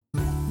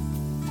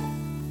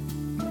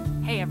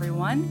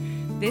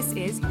everyone. This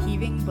is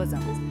Heaving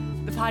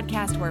Bosoms, the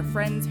podcast where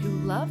friends who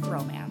love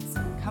romance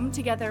come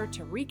together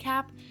to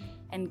recap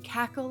and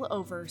cackle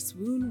over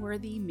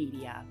swoon-worthy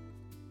media.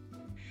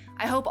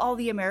 I hope all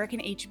the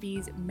American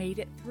HBs made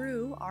it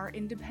through our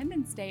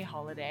Independence Day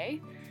holiday.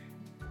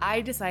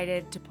 I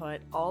decided to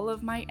put all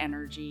of my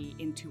energy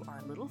into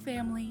our little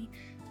family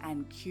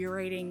and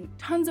curating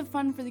tons of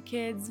fun for the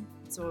kids,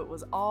 so it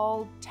was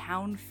all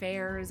town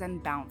fairs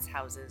and bounce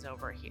houses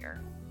over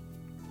here.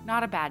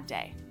 Not a bad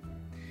day.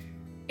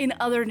 In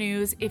other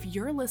news, if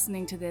you're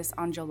listening to this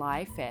on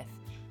July 5th,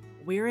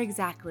 we're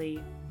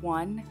exactly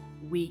 1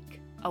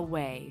 week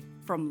away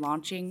from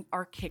launching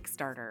our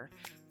Kickstarter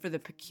for the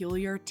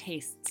Peculiar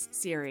Tastes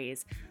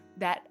series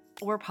that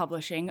we're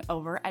publishing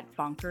over at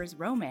Bonkers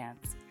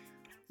Romance.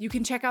 You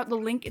can check out the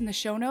link in the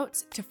show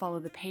notes to follow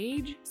the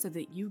page so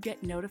that you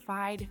get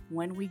notified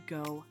when we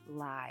go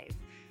live.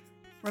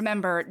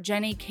 Remember,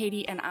 Jenny,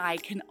 Katie, and I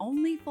can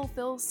only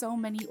fulfill so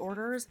many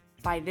orders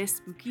by this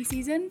spooky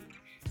season,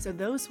 so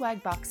those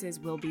swag boxes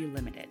will be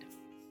limited.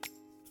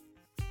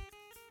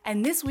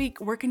 And this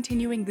week, we're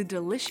continuing the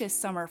delicious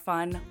summer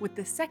fun with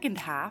the second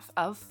half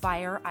of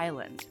Fire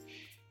Island.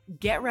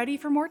 Get ready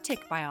for more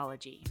tick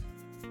biology.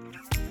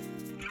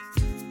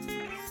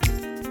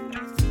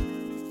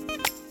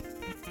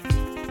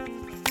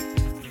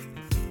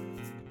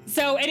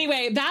 So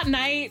anyway, that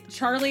night,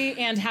 Charlie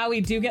and Howie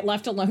do get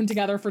left alone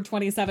together for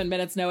 27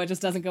 minutes. Noah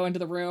just doesn't go into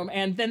the room.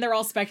 And then they're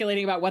all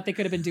speculating about what they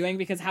could have been doing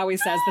because Howie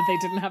says that they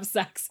didn't have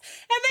sex.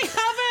 And they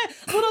have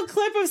a little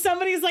clip of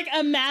somebody's like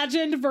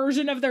imagined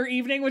version of their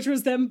evening, which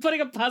was them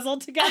putting a puzzle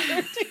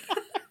together.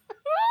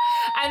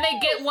 And they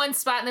get one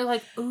spot and they're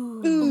like,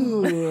 ooh.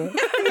 Ooh.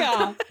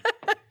 Yeah.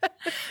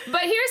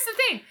 But here's the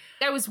thing.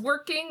 I was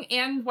working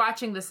and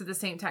watching this at the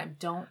same time.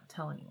 Don't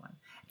tell anyone.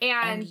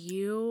 And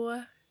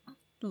you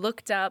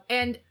looked up.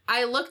 And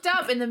I looked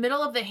up in the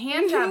middle of the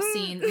hand job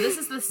scene. This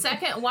is the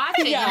second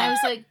watching. Yeah. And I was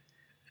like,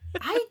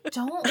 I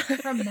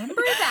don't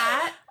remember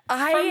that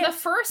from the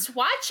first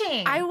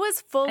watching. I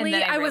was fully,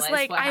 I was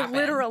like, I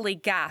literally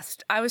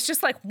gasped. I was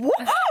just like, whoa!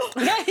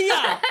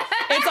 Yeah.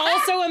 It's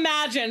also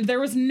imagined. There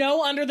was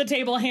no under the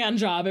table hand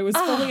job. It was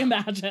fully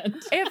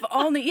imagined. If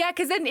only, yeah,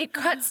 because then it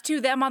cuts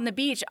to them on the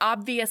beach,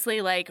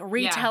 obviously like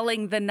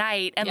retelling the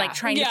night and like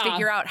trying to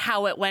figure out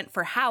how it went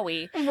for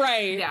Howie.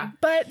 Right. Yeah.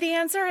 But the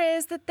answer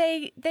is that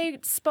they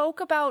spoke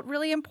about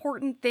really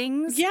important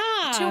things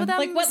to them.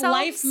 Like what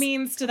life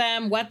means to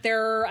them, what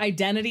their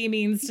identity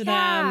means to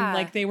them.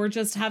 Like they were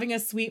just having a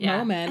sweet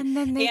moment. And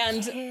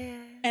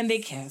then they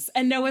kiss.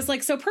 And Noah's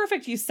like, so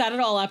perfect. You set it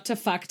all up to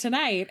fuck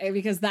tonight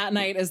because that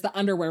night is the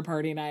underwear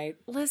party night.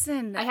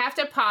 Listen. I have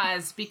to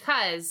pause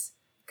because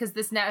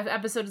this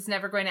episode is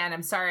never going to end.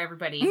 I'm sorry,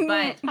 everybody.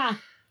 But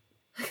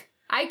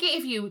I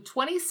gave you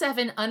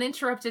 27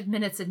 uninterrupted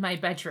minutes in my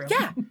bedroom.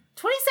 Yeah.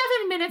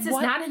 27 minutes is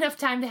not enough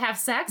time to have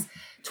sex.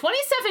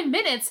 27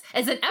 minutes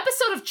is an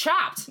episode of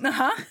Chopped.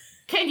 Uh-huh.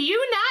 Can you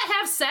not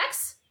have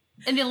sex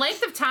in the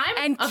length of time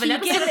and of Keegan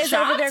an episode of is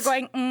Chopped? over there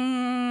going,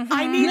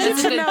 I need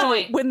you to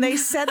know, when they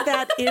said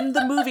that in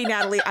the movie,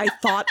 Natalie, I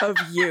thought of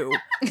you.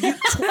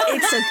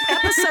 It's an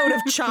episode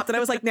of Chopped, and I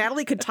was like,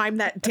 Natalie could time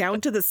that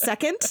down to the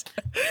second.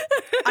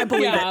 I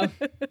believe it.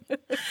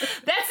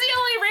 That's the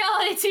only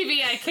reality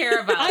TV I care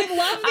about.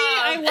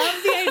 I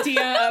love the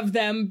idea of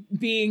them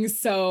being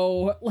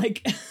so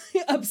like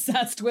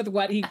obsessed with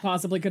what he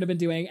possibly could have been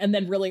doing, and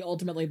then really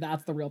ultimately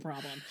that's the real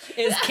problem: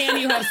 is can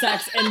you have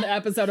sex in the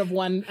episode of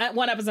one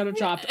episode of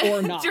Chopped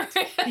or not?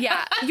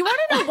 Yeah, you want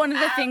to know one of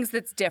the things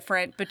that's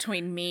different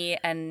between me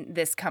and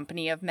this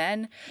company of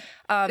men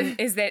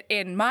is that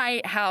in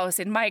my house,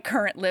 in my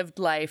current lived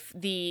life,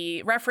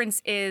 the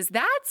reference is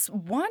that's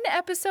one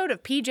episode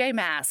of PJ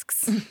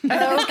Masks.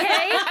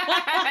 Okay,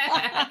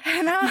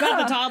 You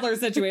got the toddler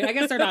situation. I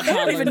guess they're not toddlers.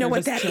 I don't even know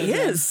what that children.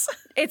 is.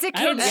 it's a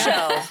kids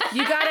show.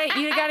 You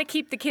gotta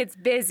keep the kids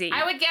busy.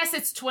 I would guess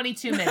it's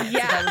 22 minutes.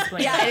 Yeah,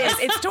 it is.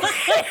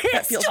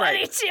 It's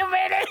 22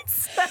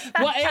 minutes.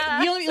 Well,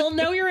 you'll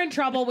know you're in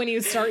trouble when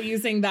you start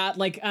using that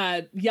like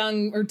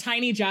young or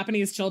tiny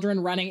Japanese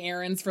children running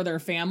errands for their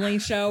family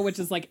show, which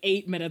is like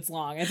 8 minutes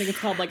long. I think it's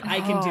called like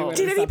I Can Do It.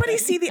 Did anybody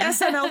see the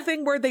SNL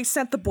thing where they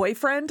sent the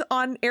boyfriend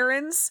on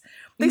errands?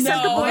 They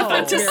sent the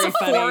boyfriend to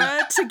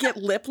Sephora to get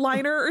lip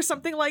liner or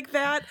something like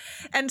that,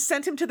 and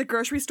sent him to the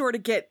grocery store to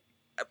get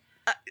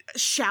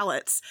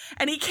shallots,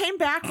 and he came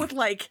back with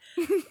like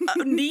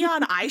a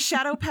neon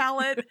eyeshadow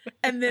palette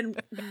and then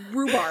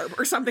rhubarb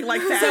or something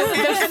like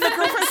that. And the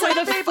girlfriend's like,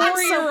 the babe, I'm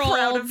so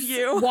proud of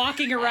you.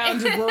 Walking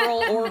around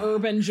rural or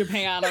urban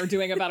Japan are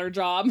doing a better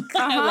job.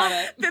 I love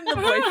it. Than the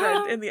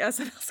boyfriend in the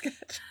SNL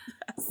sketch.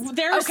 Yes.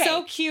 They're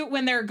so cute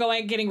when they're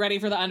getting ready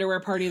for the underwear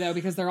party, though,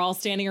 because they're all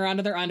standing around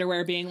in their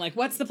underwear being like,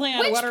 what's the plan?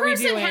 Which what are we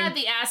doing? person had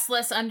the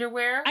assless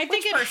underwear? I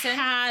think it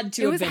had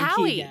to have been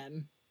Howie.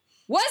 Keegan.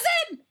 Was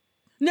it?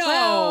 No.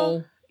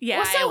 Well,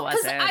 Yeah, well, it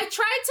because wasn't. I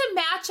tried to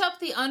match up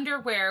the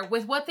underwear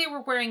with what they were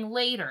wearing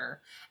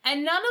later,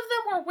 and none of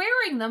them were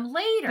wearing them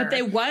later. But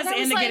they was And I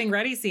in the like, getting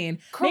ready scene.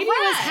 correct. Maybe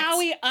it was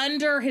Howie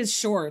under his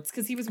shorts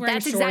because he was wearing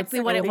That's shorts. exactly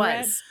what it earlier.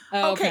 was.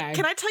 Oh, Okay,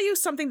 can I tell you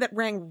something that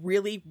rang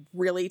really,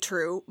 really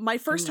true? My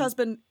first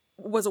husband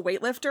was a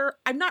weightlifter.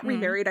 I'm not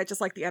remarried. I just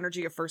like the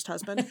energy of first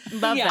husband.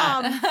 Love Yeah.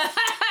 that.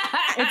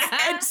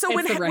 And so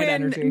It's the right when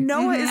energy.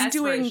 Noah is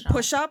doing Aspirational.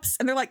 push-ups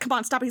and they're like, come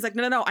on, stop. He's like,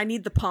 no, I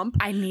need the pump.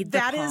 I need the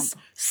That pump. is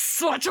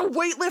such a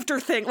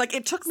weightlifter thing. Like,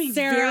 it took me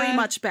Sarah, very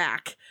much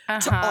back to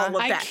Uh-huh. all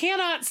of I that.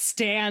 cannot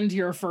stand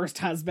your first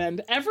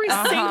husband. Every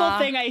single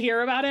thing I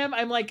hear about him,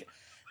 I'm like,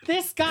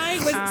 this guy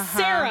was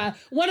Sarah,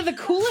 one of the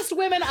coolest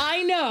women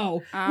I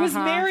know, was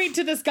married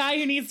to this guy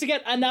who needs to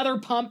get another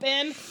pump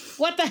in.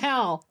 What the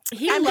hell?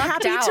 I'm lucked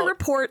happy to out.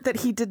 report that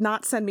he did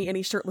not send me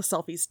any shirtless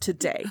selfies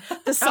today.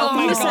 The Oh selfie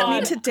my he sent me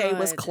God. today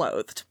was Good.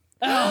 clothed.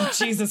 Oh,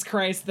 Jesus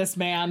Christ, this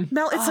man.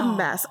 Mel, it's a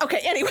mess. Okay,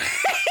 anyway.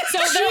 So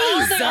they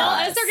all,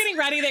 as Jesus. they're getting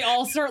ready, they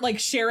all start like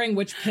sharing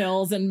which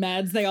pills and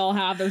meds they all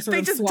have. They're sort They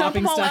of just dump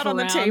swapping them all stuff out on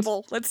the around.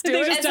 table. Let's do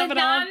They it. just dump it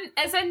all.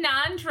 As a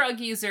non-drug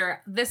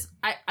user, this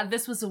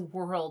was a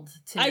world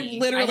to I me.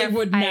 literally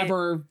would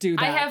never do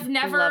that. I have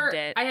never Loved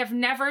it. I have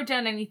never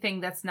done anything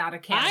that's not a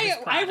cannabis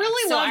I product.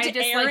 really So loved I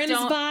just, Aaron's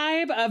don't-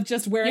 vibe of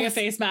just wearing Yes. a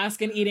face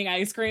mask and eating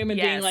ice cream and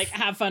being Yes. like,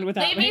 have fun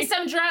without They me. made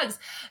some drugs.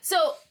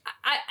 So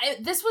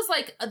this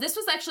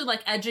was actually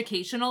like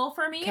educational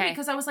for me Okay.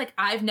 because I was like,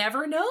 I've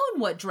never known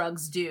what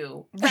drugs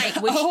do. Right.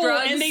 Which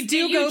drugs and they do do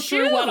you go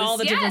through what choose? all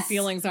the different Yes.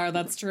 feelings are.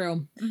 That's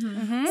true.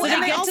 Mhm. So Well, they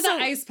and they get to the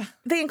also- ice.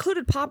 They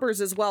included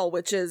poppers as well,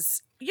 which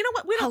is, you know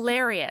what? We don't.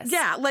 Hilarious.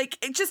 Yeah, like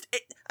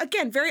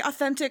again, very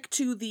authentic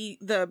to the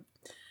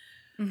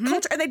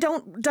culture, and they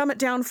don't dumb it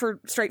down for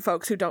straight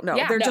folks who don't know.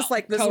 Yeah, They're no, just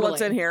like, this is what's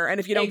totally. in here, and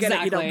if you don't get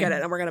it, you don't Exactly. get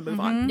it, and we're gonna move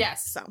on.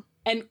 Yes. So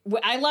And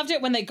I loved it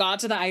when they got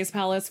to the Ice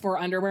Palace for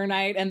underwear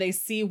night and they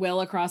see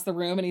Will across the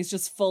room and he's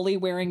just fully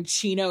wearing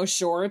chino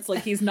shorts.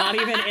 Like he's not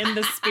even in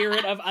the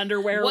spirit of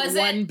underwear Was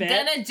one it bit.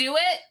 gonna do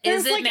it?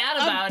 There's Is it like mad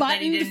a about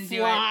that he buttoned didn't do it?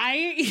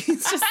 fly.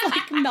 He's just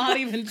like not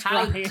even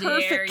How trying. dare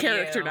perfect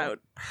character you. note.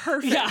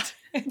 Perfect. Yeah.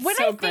 It's When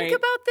so I think great.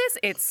 about this,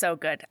 it's so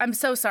good. I'm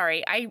so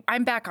sorry.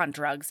 I'm back on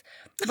drugs.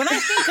 When I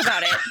think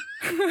about it,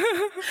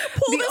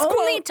 the this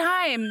only quote.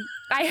 time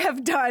I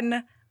have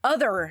done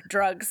other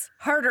drugs,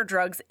 harder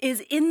drugs,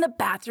 is in the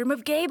bathroom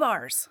of gay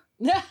bars.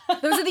 Those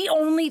are the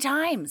only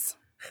times.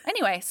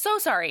 Anyway, so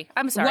sorry.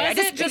 I'm sorry. Was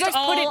I it you just guys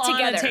all put it on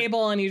together. a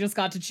table and you just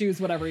got to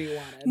choose whatever you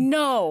wanted?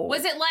 No.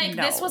 Was it like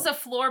this No. was a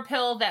floor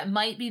pill that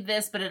might be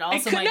this, but it also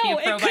It could, might be a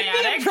it could be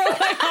probiotic? a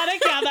probiotic.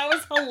 Yeah, that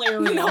was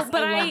hilarious. No,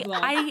 but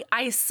love that.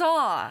 I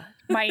saw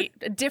my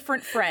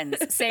different friends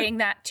saying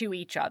that to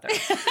each other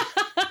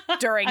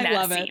during I that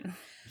love it. scene.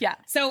 Yeah.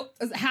 So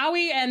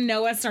Howie and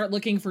Noah start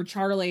looking for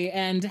Charlie,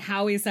 and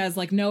Howie says,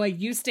 like, Noah,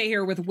 you stay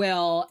here with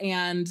Will,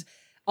 and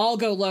I'll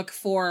go look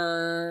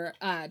for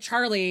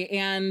Charlie.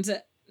 And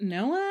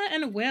Noah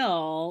and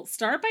Will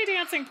start by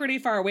dancing pretty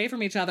far away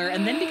from each other,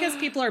 and then because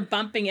people are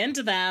bumping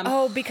into them,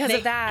 Oh, because they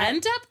of that.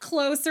 end up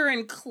closer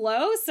and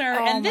closer,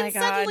 Oh and then my God.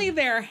 suddenly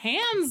their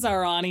hands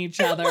are on each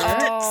other.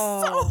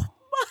 Oh,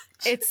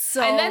 it's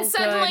so and then good.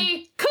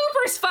 suddenly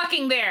Cooper's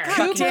fucking there.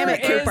 God damn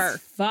it, is Cooper.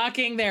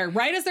 fucking there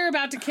right as they're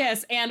about to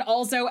kiss, and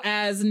also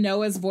as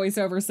Noah's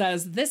voiceover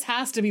says, this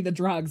has to be the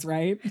drugs,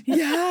 right?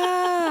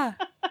 Yeah.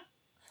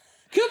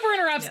 Cooper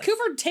interrupts. Yes.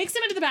 Cooper takes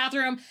him into the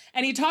bathroom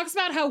and he talks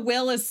about how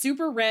Will is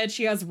super rich.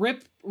 He has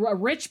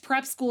rich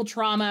prep school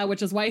trauma,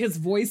 which is why his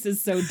voice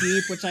is so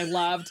deep, which I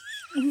loved.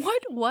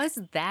 What was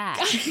that?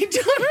 I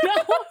don't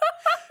know.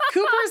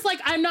 Cooper's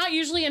like, I'm not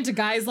usually into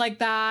guys like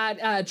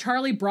that.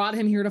 Charlie brought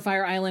him here to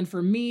Fire Island for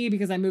me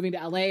because I'm moving to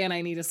LA and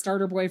I need a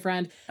starter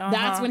boyfriend.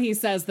 That's when he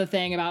says the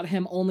thing about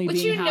him only But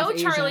being you half know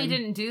Asian. Charlie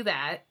didn't do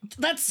that.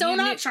 That's so You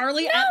not knew-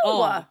 Charlie at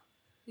all.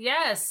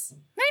 Yes.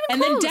 Not even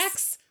And then close.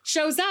 Dex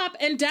shows up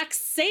and Dex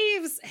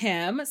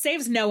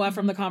saves Noah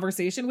from the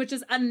conversation, which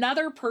is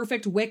another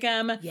perfect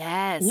Wickham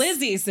Yes.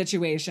 Lizzie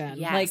situation.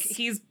 Yes. Like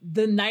he's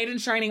the knight in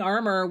shining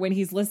armor when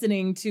he's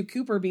listening to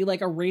Cooper be like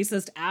a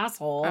racist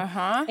asshole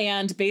Uh-huh.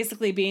 and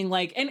basically being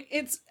like, and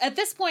it's at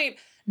this point,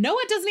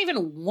 Noah doesn't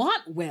even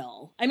want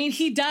Will. I mean,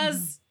 he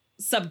does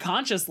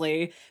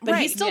subconsciously, but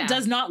he Right, still yeah.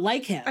 does not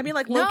like him. I mean,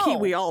 like low key, No.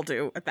 we all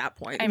do at that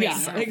point. I mean, yeah,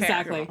 so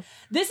exactly.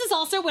 This is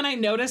also when I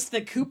noticed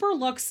that Cooper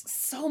looks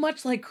so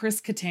much like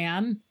Chris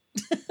Kattan.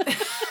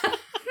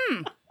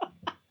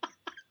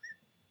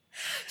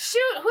 Shoot,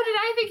 who did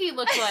I think he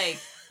looked like?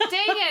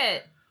 Dang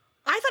it.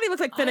 I thought he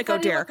looked like I Finnick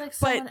thought he O'Dare, looked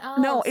like but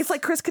someone no, else. it's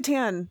like Chris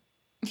Kattan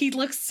He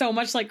looks so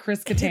much like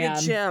Chris hit a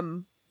Kattan.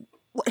 gym,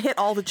 hit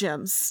all the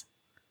gyms.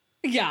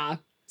 Yeah.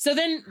 So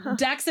then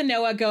Dex and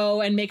Noah go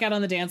and make out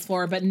on the dance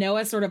floor, but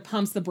Noah sort of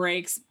pumps the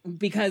brakes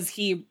because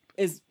he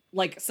is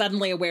like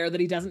suddenly aware that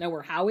he doesn't know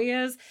where Howie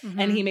is.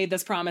 And he made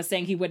this promise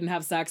saying he wouldn't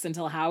have sex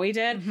until Howie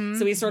did.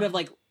 So he sort of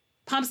like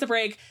pumps the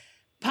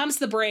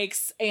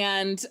brakes,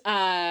 and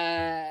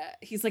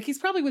he's like, he's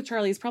probably with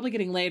Charlie. He's probably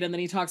getting laid. And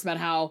then he talks about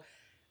how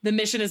the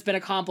mission has been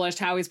accomplished.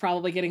 Howie's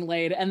probably getting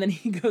laid. And then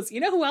he goes, you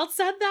know who else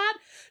said that?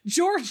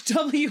 George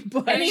W.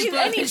 Bush. And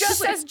he just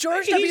says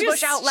George W.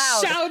 Bush out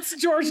loud. Shouts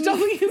George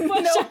W.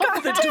 Bush out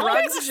loud. The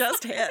drugs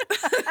just hit.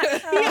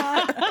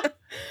 Yeah.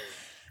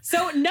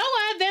 So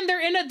Noah, then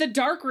they're in the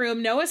dark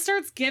room. Noah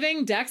starts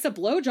giving Dex a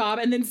blowjob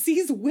and then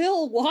sees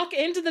Will walk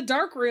into the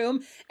dark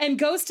room and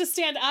goes to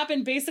stand up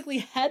and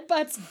basically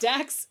headbutts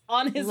Dex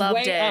on his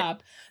way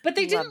up. But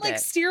they didn't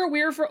steer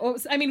away from,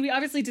 I mean, we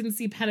obviously didn't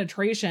see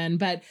penetration,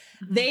 but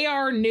they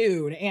are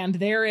nude and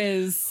there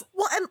is.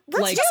 Well, and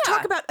let's just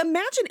talk about,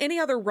 imagine any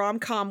other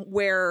rom-com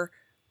where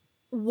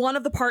one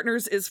of the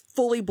partners is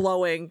fully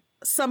blowing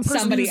some person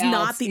somebody who's else.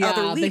 not the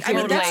other lead. I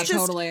mean, that's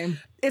just,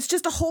 it's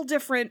just a whole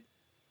different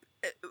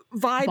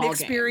vibe, ball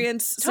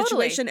experience,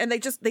 situation, and they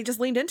just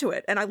leaned into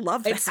it, and I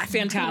love that. It's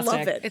fantastic. I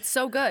love it. It's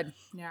so good.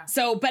 Yeah.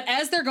 So, but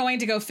as they're going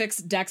to go fix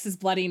Dex's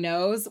bloody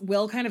nose,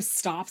 Will kind of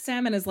stops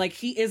him and is like,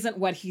 he isn't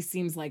what he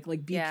seems like.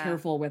 Like, be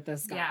careful with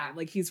this guy. Yeah.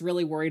 Like, he's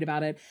really worried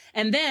about it.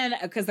 And then,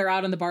 because they're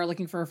out in the bar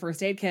looking for a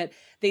first aid kit,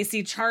 they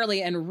see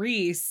Charlie and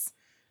Reese,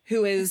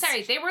 who is...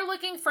 Sorry, they were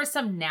looking for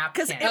some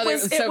napkins.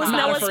 Because it was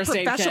Noah's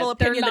professional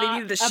opinion that he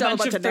needed to shove a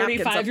bunch of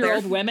napkins up there.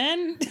 35-year-old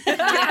women.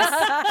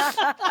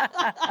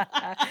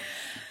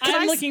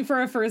 I'm looking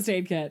for a first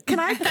aid kit. Can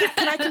I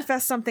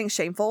confess something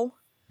shameful?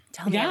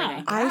 Tell me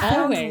everything. I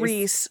found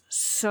Reese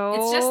so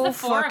It's just the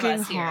four of fucking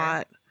us here.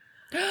 hot.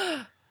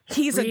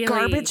 He's a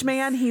garbage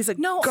man. He's a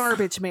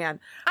garbage man.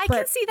 I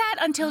can see that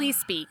until he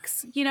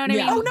speaks. You know what I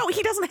mean? Oh, no,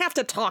 he doesn't have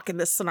to talk in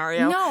this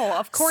scenario. No,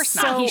 of course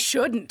not. He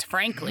shouldn't,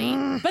 frankly.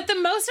 But the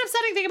most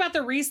upsetting thing about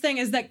the Reese thing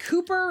is that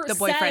Cooper The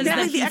boyfriend. says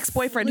that the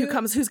ex-boyfriend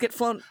who's get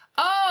flown.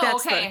 Oh,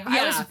 That's okay. the-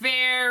 I was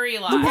very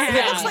lost. He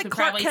Yeah, looks you like could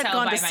Clark probably Kent tell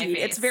gone by to my seed.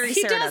 face. It's very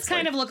he Sarah does Nestle.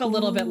 kind of look a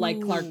little bit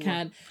like Clark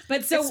Kent.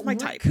 But so It's my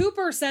type.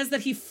 Cooper says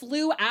that he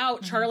flew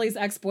out Charlie's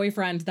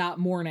ex-boyfriend that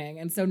morning.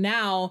 And so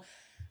now,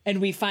 and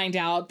we find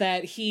out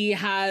that he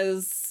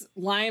has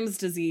Lyme's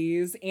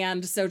disease.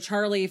 And so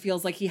Charlie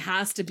feels like he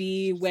has to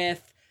be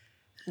with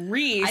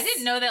Reese. I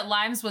didn't know that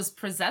Lyme's was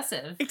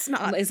possessive. It's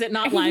not. Is it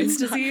not Lyme's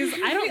disease?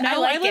 I don't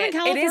know. I live in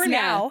California. It is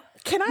now.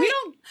 Can I? We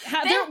don't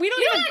have. We don't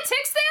You even got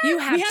ticks there? You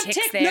have we have ticks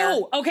ticks. there.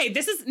 No, okay.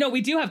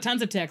 We do have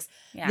tons of ticks.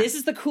 Yeah. This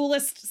is the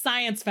coolest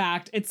science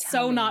fact. It's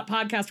not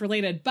podcast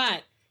related,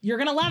 but you're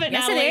gonna love it.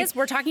 Yes, Natalie. it is.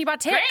 We're talking about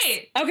ticks.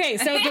 Great. Okay,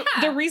 so Yeah.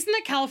 the reason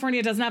that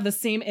California doesn't have the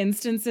same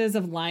instances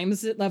of Lyme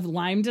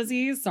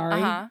disease,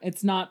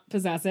 it's not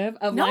possessive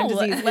of Lyme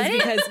disease, is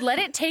because let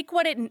it take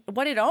what it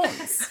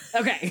owns.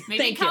 okay, Maybe in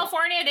thank you.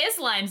 California it is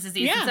Lyme's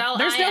disease. Yeah, It's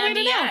there's no way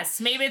to know. L-I-M-E-S.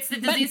 Maybe it's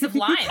the disease of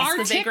Lyme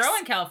because they grow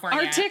in California.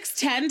 Our ticks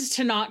tend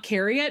to not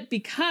carry it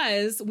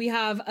because we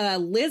have a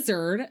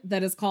lizard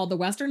that is called the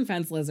Western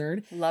fence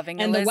lizard. Loving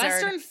the and lizard. the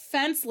Western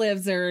fence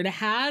lizard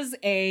has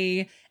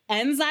a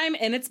enzyme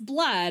in its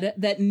blood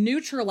that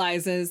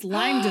neutralizes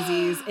Lyme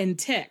disease in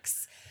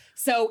ticks.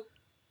 So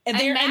and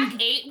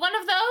Mac ate one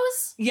of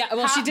those? yeah,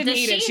 well, she didn't does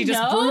eat it. she She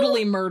just know?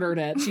 brutally murdered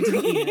it. She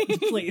didn't eat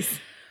it. Please.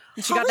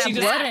 She got that She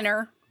just- blood in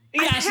her.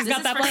 Yeah, she's got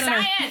is that for blood in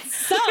her. science.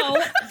 So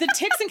the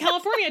ticks in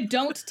California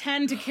don't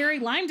tend to carry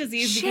Lyme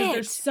disease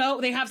because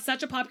they have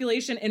such a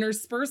population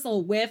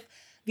interspersal with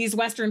these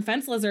Western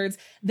fence lizards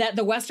that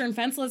the Western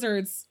fence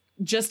lizards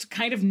just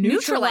kind of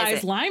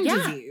neutralize Lyme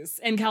disease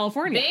in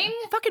California. Bing,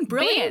 Fucking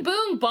brilliant. Bing,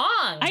 boom, bong.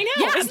 I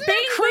know. Yeah, Isn't bing,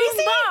 that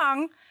crazy? boom,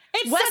 bong.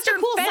 It's Western such a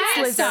cool fence science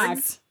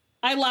lizards. fact.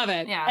 I love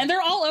it. Yeah. And they're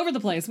all over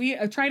the place. We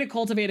try to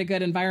cultivate a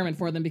good environment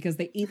for them because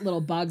they eat little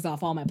bugs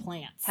off all my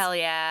plants. Hell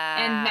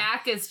yeah. And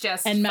Mac is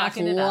just And Mac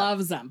fucking it up.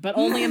 loves them, but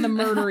only in the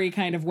murdery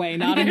kind of way,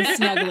 not in the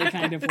snuggly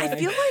kind of way. I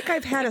feel like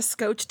I've had a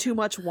scotch too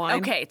much wine.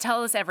 Okay,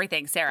 tell us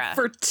everything, Sarah.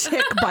 For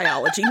tick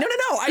biology. No.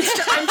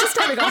 I'm just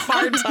having a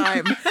hard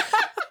time.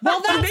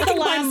 Well, I'm that's the making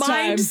my last mind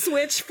time.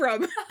 switch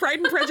from Pride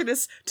and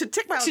Prejudice to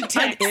tick biology.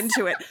 To I'm ticks.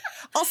 into it.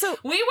 Also,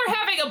 We were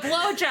having a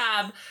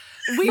blowjob.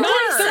 We Not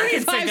were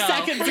 35 35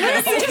 seconds seconds ago.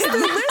 ago. you just threw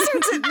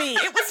lizards at me.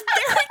 It was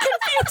very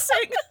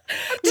confusing.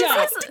 I'm Yeah.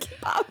 trying to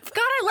keep up. God,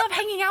 I love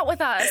hanging out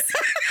with us.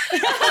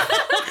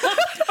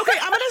 Okay,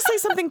 I'm going to say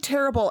something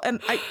terrible, and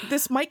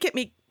this might get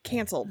me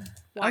canceled.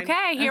 Wine.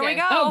 Okay, here we Okay.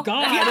 go. Oh,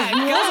 God. Yeah,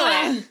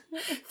 Yeah. Throw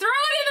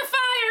it in the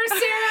fire,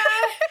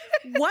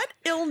 Sarah. What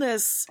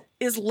illness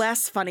is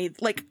less funny,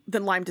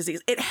 than Lyme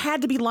disease? It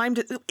had to be Lyme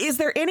disease. Is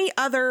there any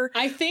other?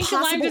 I think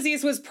possible- Lyme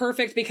disease was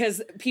perfect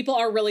because people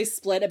are really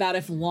split about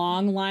if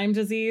long Lyme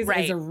disease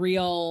Right. is a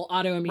real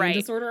autoimmune Right.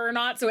 disorder or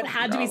not. So it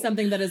had to be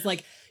something that is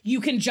like, you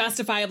can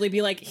justifiably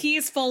be like,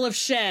 he's full of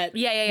shit.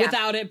 Yeah.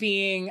 Without it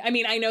being, I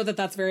mean, I know that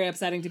that's very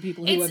upsetting to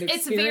people who have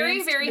It's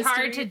experienced very, very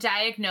hard mystery. to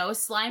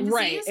diagnose Lyme disease.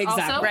 Right, exactly.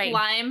 Also, Right.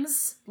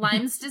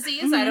 Lyme's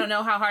disease. I don't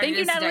know how hard Thank it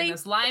you, is to Natalie.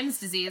 diagnose Lyme's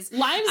disease.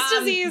 Lyme's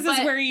disease is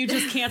but- where you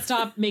just can't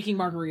stop making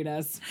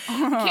margaritas.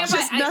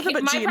 Just nothing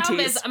but my problem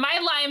G&Ts. is my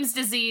Lyme's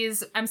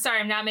disease. I'm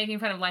sorry, I'm not making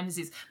fun of Lyme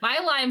disease. My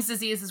Lyme's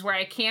disease is where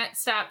I can't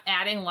stop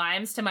adding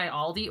limes to my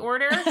Aldi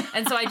order,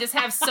 and so I just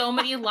have so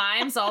many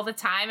limes all the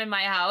time in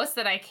my house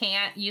that I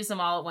can't use them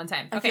all at one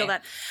time. I feel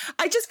that.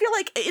 I just feel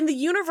like in the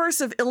universe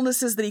of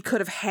illnesses that he could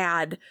have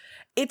had,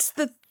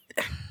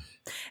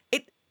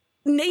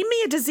 name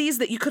me a disease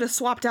that you could have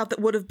swapped out that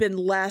would have been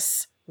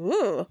less.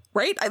 Ooh,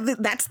 right?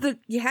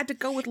 You had to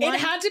go with Lyme.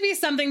 It had to be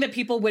something that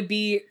people would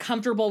be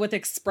comfortable with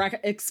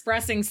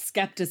expressing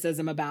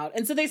skepticism about.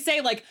 And so they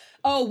say like,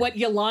 oh, what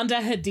Yolanda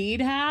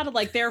Hadid had,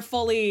 like they're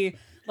fully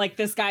like,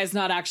 this guy's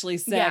not actually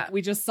sick. Yeah.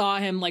 We just saw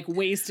him like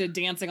wasted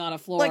dancing on a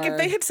floor. Like if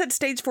they had said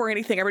stage 4 or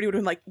anything, everybody would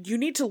have been like, you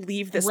need to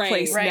leave this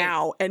place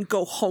now and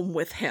go home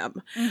with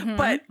him.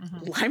 But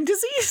Lyme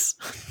disease?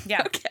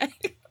 Yeah. Okay.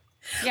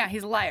 Yeah,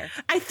 he's a liar.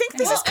 I think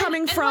this is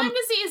coming from... Lyme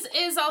disease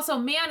is also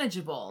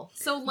manageable.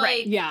 So,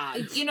 like, yeah.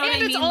 you know and what I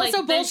mean? it's also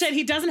like, bullshit.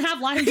 He doesn't have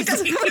Lyme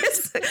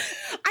disease.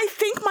 I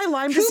think my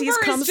Lyme disease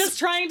Cooper comes... is just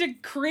trying to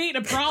create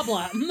a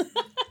problem.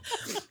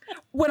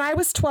 When I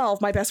was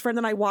 12, my best friend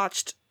and I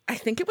watched... I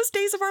think it was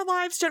Days of Our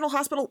Lives, General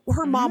Hospital.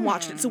 Her mom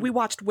watched it, so we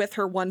watched with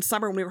her one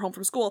summer when we were home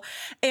from school.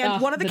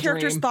 And one of the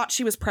characters dream. thought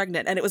she was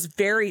pregnant, and it was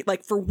very,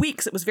 like, for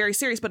weeks, it was very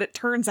serious. But it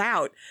turns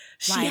out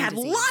she had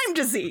Lyme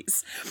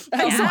disease.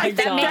 And so I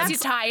that think makes you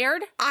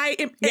tired.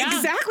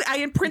 Exactly. I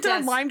imprinted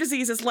on Lyme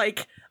disease as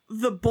like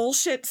the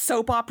bullshit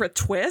soap opera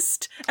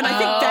twist. And I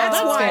think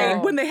that's why fair.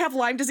 when they have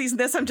Lyme disease in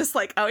this, I'm just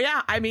like, oh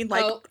yeah, I mean,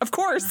 like, of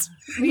course.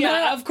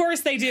 Yeah, of course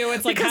they do.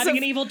 It's like Because having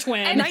of an evil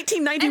twin.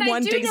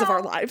 1991 Days of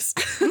Our Lives.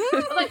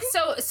 like,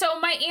 so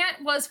my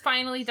aunt was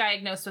finally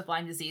diagnosed with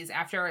Lyme disease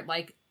after,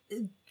 like,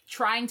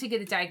 trying to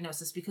get a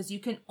diagnosis because you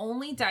can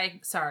only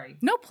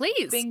No,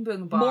 please. Bing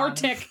boom bong. More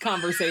tick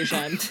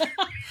conversation.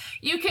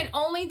 You can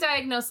only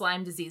diagnose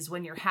Lyme disease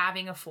when you're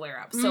having a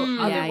flare-up. So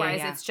otherwise,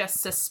 yeah. it's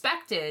just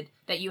suspected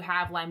that you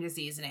have Lyme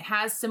disease, and it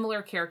has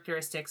similar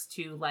characteristics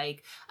to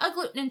like a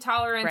gluten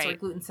intolerance or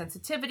gluten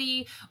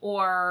sensitivity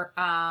or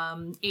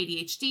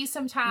ADHD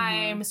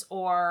sometimes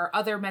or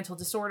other mental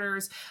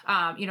disorders,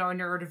 or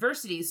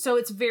neurodiversities. So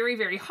it's very,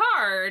 very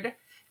hard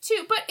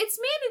but it's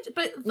managed.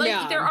 But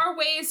like there are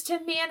ways to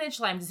manage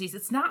Lyme disease.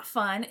 It's not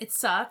fun. It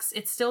sucks.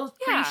 It's still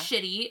pretty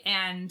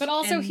shitty. But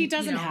also he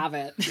doesn't have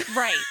it.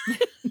 Right.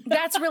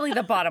 That's really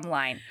the bottom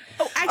line.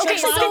 Oh, actually, I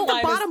think the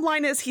bottom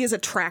line is he is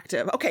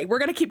attractive. Okay, we're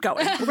going to keep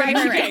going. We're going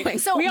to keep going.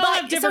 So, we all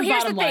have different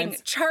here's bottom the thing.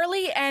 lines.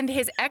 Charlie and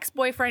his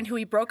ex-boyfriend, who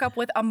he broke up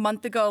with a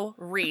month ago,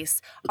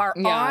 Reese, are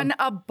on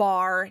a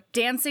bar,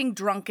 dancing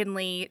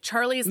drunkenly.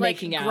 Charlie's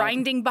Making like out.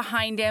 grinding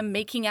behind him,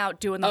 making out,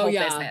 doing the whole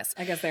business.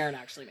 I guess they aren't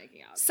actually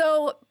making out.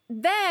 So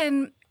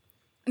then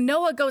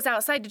Noah goes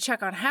outside to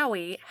check on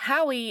Howie.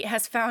 Howie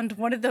has found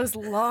one of those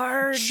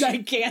large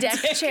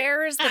gigantic deck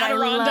chairs that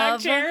Adirondack I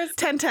love. chairs.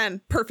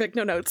 10-10. Perfect.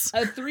 No notes.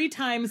 A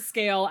 3x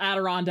scale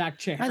Adirondack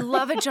chair. I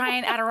love a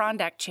giant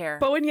Adirondack chair.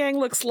 Bowen Yang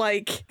looks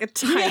like a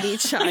tiny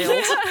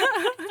child.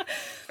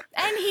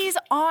 And he's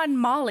on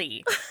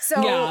Molly.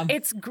 So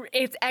it's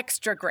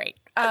extra great.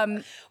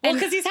 Well,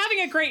 because he's having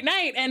a great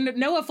night, and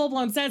Noah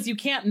full-blown says you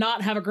can't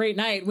not have a great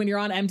night when you're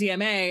on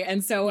MDMA.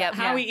 And so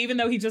Howie, even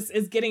though he just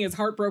is getting his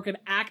heart broken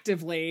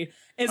actively,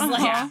 is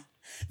like,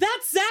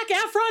 that's Zac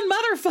Efron,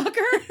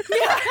 motherfucker.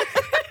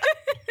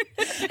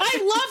 I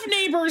love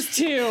Neighbors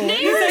 2. Neighbors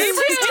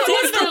 2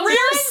 is the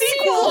rare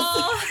sequel.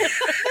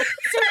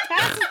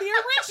 Surpasses the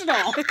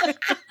original.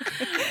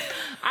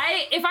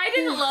 If I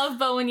didn't love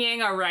Bowen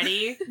Yang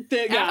already,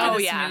 after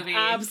this movie.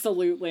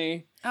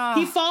 Absolutely.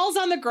 He falls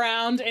on the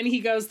ground and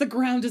he goes, the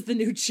ground is the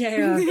new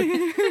chair.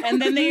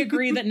 And then they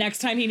agree that next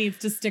time he needs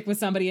to stick with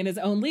somebody in his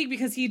own league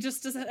because he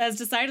just has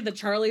decided that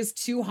Charlie's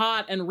too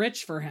hot and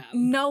rich for him.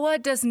 Noah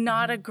does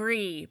not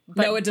agree,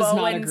 but Noah does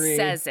Bowen not agree.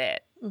 says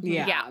it.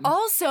 Yeah.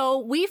 Also,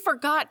 we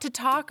forgot to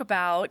talk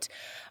about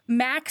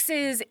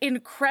Max's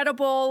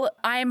incredible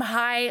I'm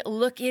high,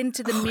 look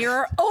into the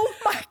mirror. Oh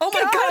my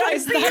God,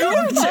 is that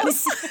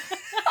gorgeous?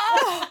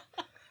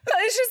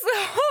 It's just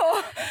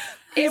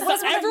it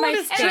was everyone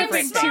is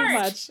tripping too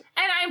much.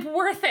 And I'm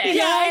worth it.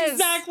 Yeah,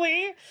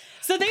 exactly.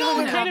 So they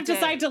all kind of it.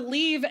 decide to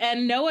leave,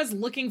 and Noah's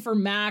looking for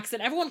Max,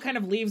 and everyone kind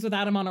of leaves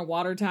without him on a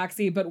water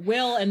taxi, but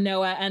Will and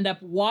Noah end up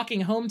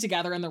walking home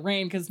together in the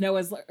rain because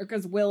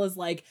Will is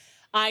like,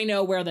 I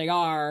know where they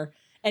are.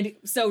 And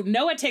so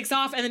Noah takes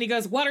off, and then he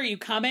goes, what, are you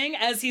coming?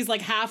 As he's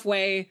like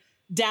halfway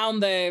down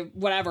the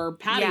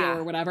patio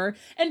or whatever.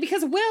 And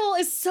because Will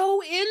is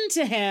so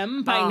into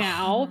him by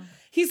now,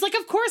 he's like,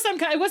 of course I'm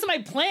coming. It wasn't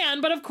my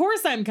plan, but of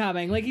course I'm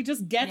coming. Like, he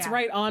just gets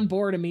right on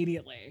board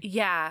immediately.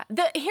 Yeah.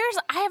 I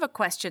have a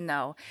question,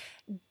 though.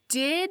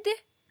 Did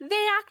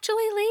they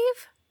actually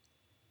leave?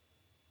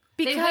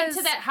 They went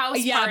to that house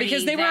party. Yeah,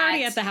 because they were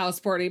already at the house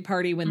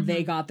party when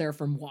they got there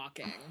from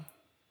walking.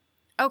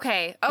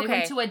 Okay. They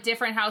went to a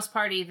different house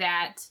party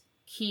that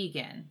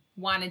Keegan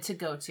wanted to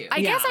go to.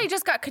 I guess I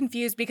just got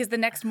confused because the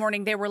next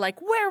morning they were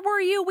like, where were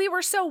you? We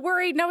were so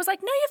worried. And I was like,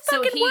 no, you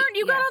fucking weren't.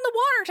 You got on the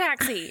water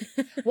taxi.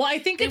 Well, I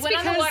think they it's went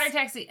because on the water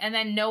taxi, and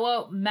then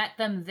Noah met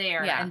them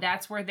there. Yeah. And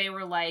that's where they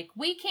were like,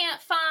 we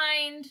can't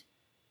find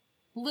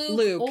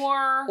Luke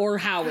or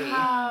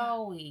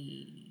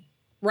Howie.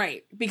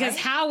 Right, because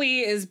Howie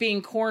is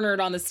being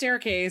cornered on the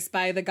staircase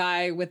by the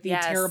guy with the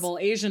terrible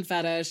Asian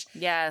fetish.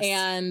 Yes.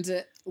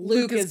 And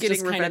Luke is getting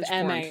just kind of revenge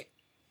porn. MA.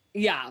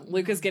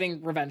 Luke is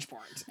getting revenge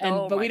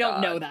porned, but we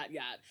don't know that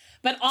yet.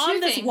 But on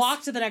this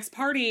walk to the next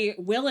party,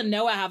 Will and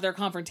Noah have their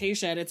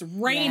confrontation. It's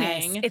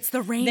raining. Yes, it's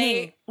the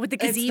raining with the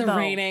gazebo. It's the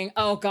raining.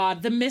 Oh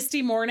God, the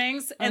misty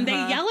mornings, and they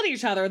yell at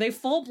each other. They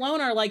full blown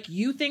are like,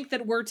 "You think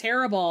that we're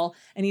terrible?"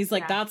 And he's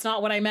like, "That's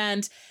not what I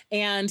meant."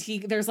 And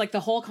there's like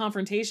the whole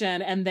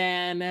confrontation, and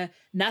then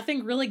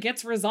nothing really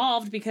gets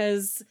resolved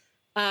because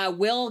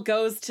Will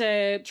goes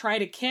to try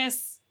to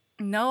kiss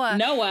Noah,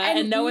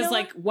 and Noah's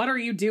like, "What are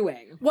you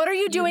doing? What are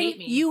you doing?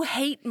 You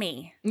hate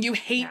me. You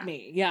hate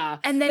me." Yeah.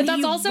 And then but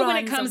that's also when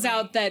it comes away.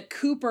 out that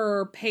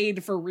Cooper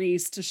paid for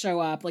Reese to show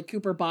up. Like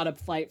Cooper bought a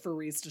flight for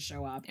Reese to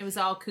show up. It was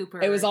all Cooper.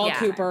 It was all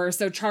Cooper.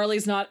 So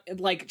Charlie's not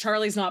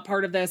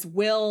part of this.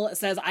 Will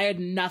says, "I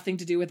had nothing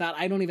to do with that.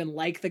 I don't even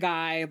like the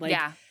guy." Like,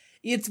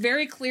 it's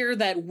very clear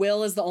that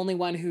Will is the only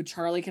one who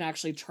Charlie can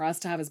actually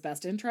trust to have his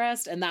best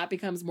interest, and that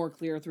becomes more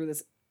clear through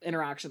this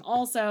interaction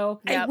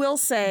also. I will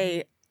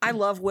say, I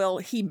love Will.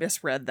 He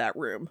misread that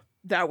room.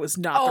 That was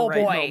not the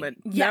right moment.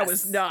 Yes. That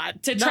was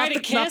not to try to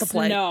kiss. Not the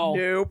play. No.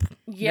 Nope.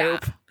 Yeah.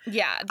 Nope.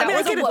 Yeah. I mean,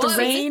 I get it. The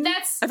rain.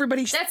 That's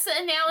the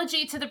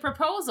analogy to the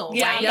proposal.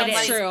 Yeah, right?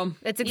 that's true.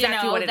 That's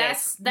exactly what it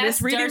is.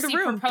 That's Misreading Darcy the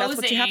room. proposing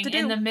That's what you have to do.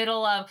 in the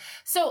middle of.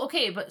 So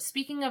okay, but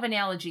speaking of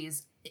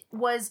analogies,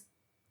 was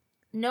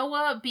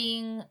Noah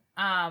being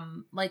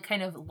like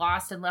kind of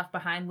lost and left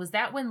behind? Was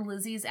that when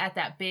Lizzie's at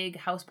that big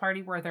house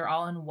party where they're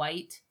all in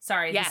white?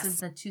 Sorry, Yes. this is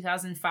the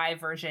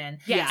 2005 version.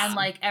 Yes. And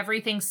like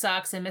everything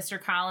sucks and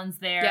Mr. Collins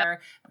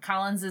there.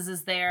 Collins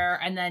is there,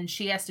 and then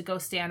she has to go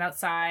stand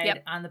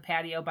outside on the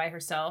patio by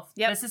herself.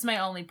 This is my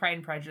only Pride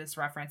and Prejudice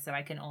reference that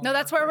I can only. No,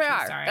 that's where we refer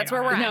to. are. Sorry, That's I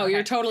don't where we're have at. No, it. you're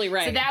Okay. totally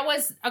right. So that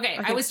was okay.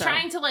 I was so.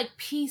 trying to like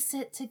piece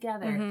it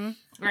together. Mm-hmm.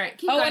 All right.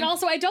 Keep Oh, going. and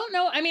also I don't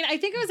know. I mean, I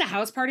think it was a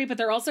house party, but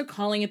they're also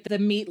calling it the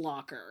meat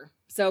locker.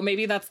 So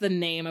maybe that's the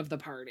name of the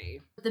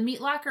party. the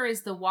meat locker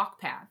is the walk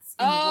paths.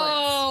 In the woods.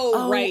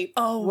 Oh, right.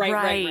 Oh,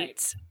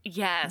 right.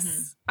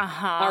 Yes.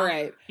 Uh-huh. All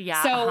right.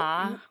 Yeah.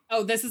 So,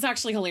 oh, this is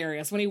actually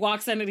hilarious. When he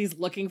walks in and he's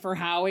looking for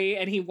Howie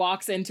and he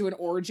walks into an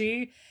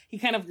orgy, he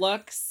kind of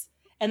looks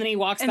and then he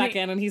walks back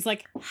in and he's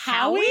like,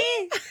 Howie?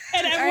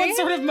 And everyone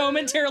sort of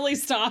momentarily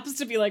stops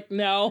to be like,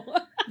 no.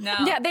 No.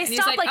 Yeah, they And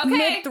he's stop like okay.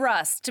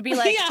 mid-thrust to be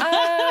like,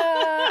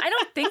 I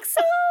don't think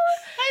so.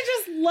 I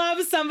just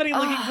love somebody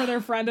looking for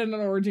their friend in an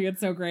orgy. It's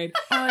so great.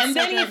 And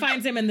then he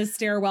finds him in the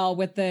stairwell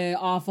with the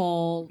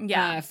awful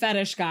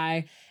fetish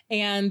guy.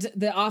 And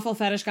the awful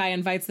fetish guy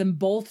invites them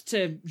both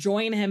to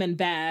join him in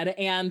bed.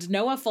 And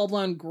Noah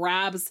full-blown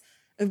grabs...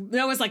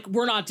 Noah's like,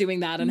 we're not doing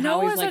that. And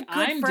Howie's like,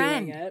 I'm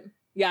doing it.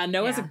 Yeah,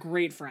 Noah's a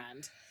great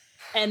friend.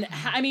 And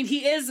I mean,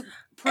 he is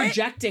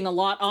projecting a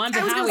lot onto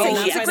Howie. And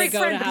that's why they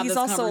go to have this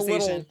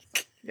conversation.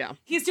 Yeah.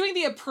 He's doing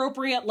the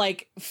appropriate,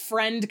 like,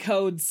 friend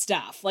code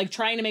stuff, like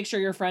trying to make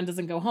sure your friend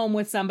doesn't go home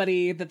with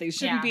somebody that they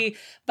shouldn't be.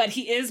 But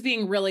he is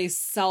being really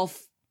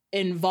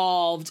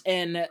self-involved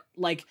in,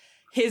 like,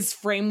 his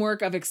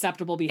framework of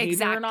acceptable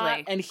behavior or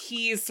not. And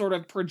he's sort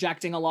of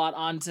projecting a lot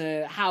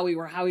onto Howie,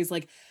 where Howie's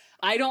like,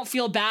 I don't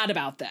feel bad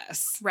about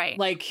this. Right.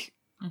 Like,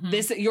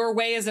 this, your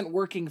way isn't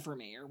working for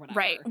me or whatever.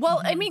 Right.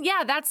 Well, I mean,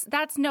 yeah,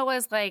 that's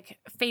Noah's like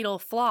fatal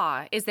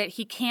flaw is that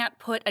he can't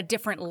put a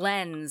different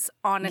lens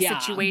on a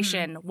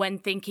situation when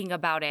thinking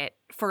about it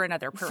for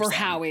another person. For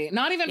Howie.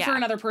 Not even for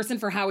another person,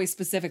 for Howie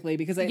specifically,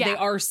 because they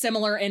are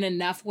similar in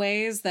enough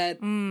ways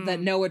that that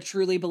Noah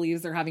truly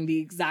believes they're having the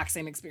exact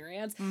same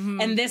experience.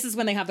 And this is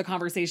when they have the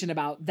conversation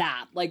about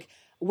that. Like,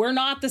 we're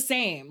not the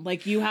same.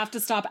 Like, you have to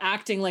stop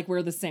acting like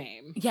we're the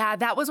same. Yeah,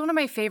 that was one of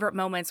my favorite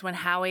moments when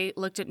Howie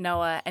looked at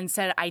Noah and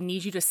said, I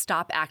need you to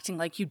stop acting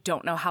like you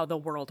don't know how the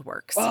world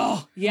works.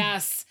 Oh,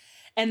 yes.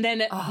 And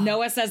then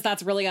Noah says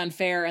that's really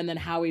unfair, and then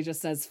Howie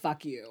just says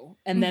 "fuck you,"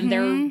 and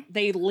then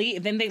they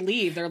leave. Then they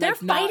leave. They're like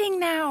fighting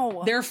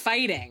now. They're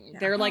fighting.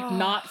 They're like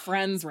not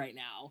friends right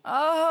now.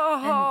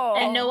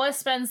 And Noah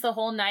spends the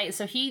whole night.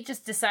 So he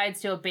just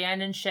decides to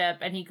abandon ship,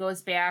 and he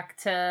goes back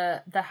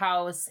to the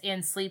house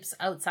and sleeps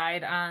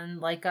outside on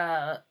like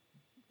a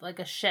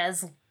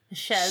chaise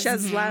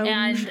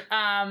lounge.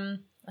 And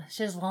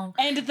Shizzlong.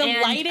 And the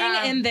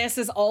lighting in this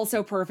is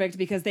also perfect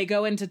because they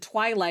go into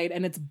twilight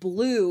and it's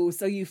blue,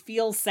 so you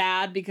feel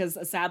sad because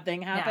a sad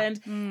thing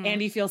happened,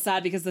 and you feel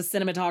sad because the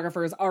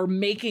cinematographers are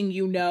making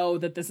you know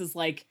that this is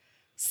like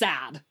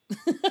sad.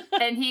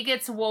 And he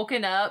gets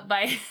woken up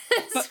by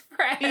his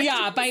friend.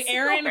 Yeah, by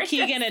Aaron,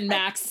 Keegan, and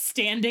Max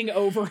standing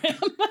over him.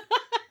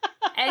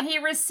 And he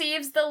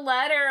receives the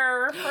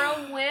letter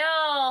from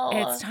Will.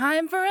 It's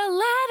time for a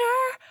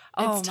letter.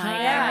 It's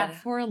time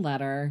for a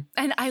letter.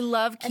 And I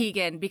love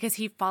Keegan because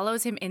he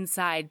follows him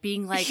inside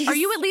being like, are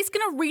you at least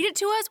going to read it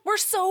to us? We're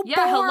so bored.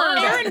 Hello.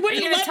 Aaron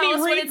wouldn't let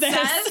me read this.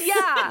 Says?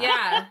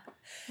 Yeah.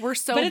 We're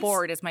so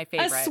bored is my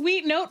favorite. A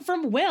sweet note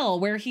from Will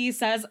where he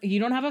says,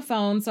 you don't have a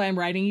phone, so I'm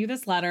writing you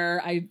this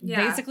letter. I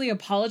basically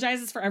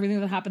apologizes for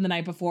everything that happened the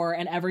night before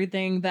and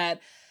everything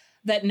that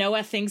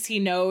Noah thinks he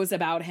knows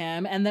about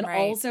him, and then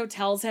also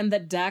tells him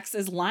that Dex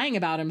is lying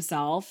about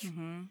himself.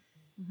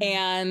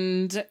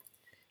 And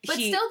But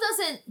still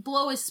doesn't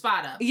blow his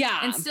spot up. Yeah.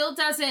 And still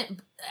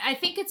doesn't... I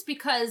think it's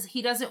because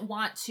he doesn't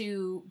want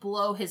to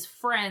blow his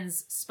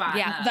friend's spot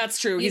up. That's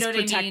true. He's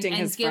protecting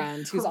his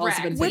friend, who's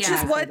also been which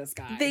is what this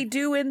guy. they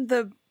do in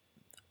the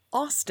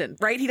Austin,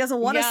 right? He doesn't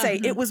want to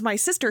say it was my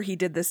sister he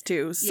did this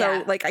to.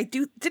 So like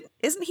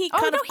isn't he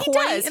kind of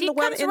coy in the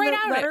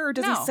letter, or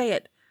does he say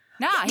it?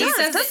 No, he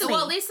says it,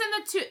 well, at least in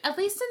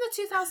the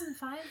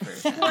 2005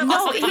 version.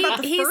 No,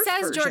 he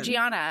says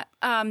Georgiana,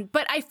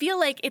 but I feel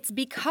like it's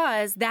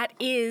because that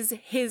is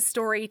his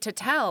story to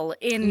tell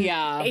in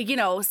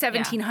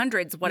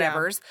 1700s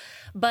whatever's.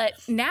 But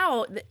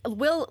now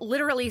Will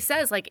literally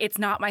says like, it's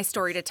not my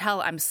story to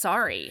tell. I'm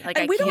sorry. Like,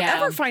 and we don't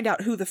ever find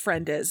out who the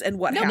friend is and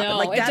what happened.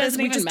 Like that is,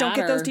 we just don't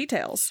get those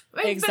details.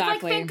 Exactly.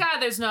 But like, thank God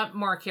there's not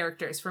more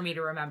characters for me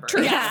to remember.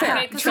 True.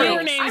 Yeah.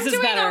 Fewer names is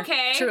better.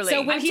 Okay. Truly.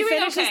 So when he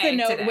finishes the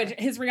note,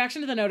 his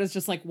reaction to the note is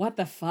just like, what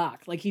the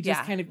fuck? Like he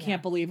just kind of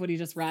can't believe what he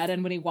just read.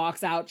 And when he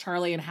walks out,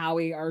 Charlie and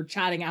Howie are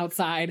chatting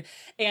outside,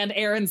 and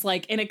Erin's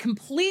like in a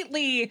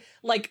completely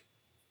like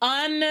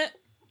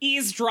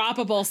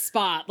eavesdroppable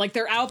spot. Like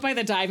they're out by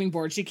the diving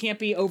board. She can't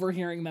be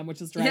overhearing them,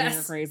 which is driving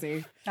her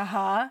crazy.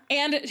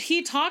 And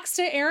he talks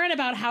to Erin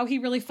about how he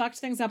really fucked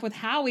things up with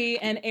Howie,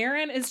 and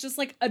Erin is just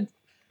like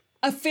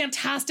a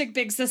fantastic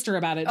big sister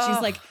about it.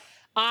 She's like,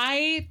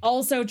 I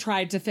also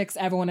tried to fix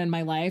everyone in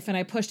my life, and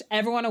I pushed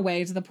everyone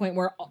away to the point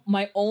where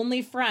my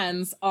only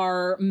friends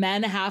are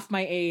men half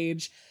my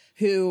age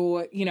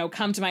who, you know,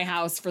 come to my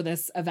house for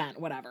this event,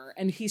 whatever.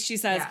 And she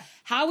says,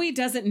 Howie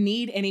doesn't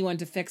need anyone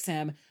to fix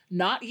him.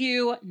 Not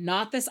you,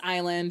 not this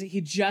island. He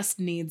just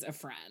needs a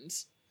friend.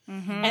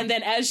 And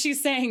then as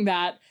she's saying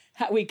that,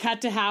 we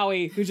cut to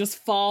Howie, who just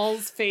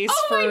falls face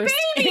first.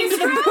 My baby's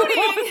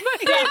drowning.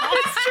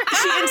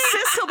 She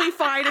insists he'll be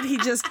fine, and he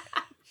just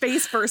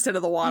face first into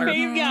the water.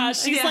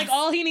 She's like,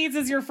 all he needs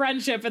is your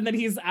friendship, and then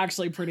he's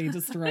actually pretty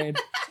destroyed.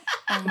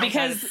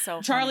 Because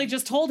Charlie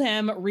just told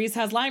him Reese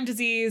has Lyme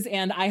disease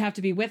and I have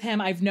to be with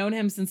him. I've known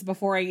him since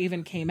before I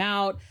even came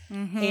out.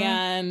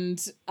 And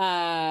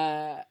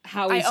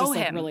Howie's just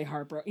like really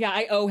heartbroken. Yeah,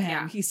 I owe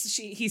him. He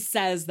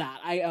says that.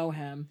 I owe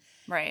him.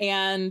 Right.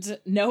 And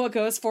Noah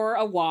goes for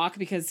a walk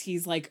because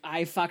he's like,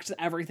 I fucked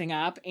everything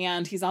up.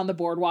 And he's on the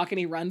boardwalk and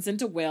he runs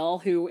into Will,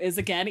 who is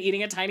again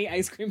eating a tiny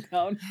ice cream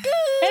cone.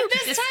 And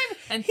this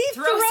time he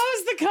throws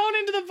the cone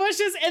into the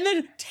bushes and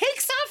then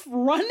takes off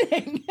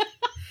running.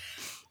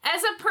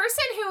 As a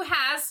person who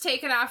has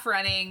taken off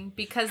running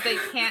because they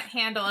can't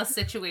handle a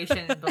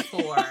situation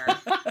before,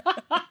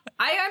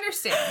 I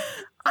understand.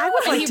 I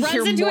would like to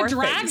hear more. He runs into a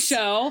drag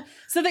show.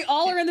 So they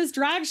all are in this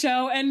drag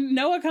show, and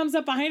Noah comes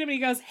up behind him and he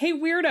goes, hey,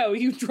 weirdo,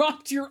 you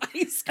dropped your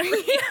ice cream.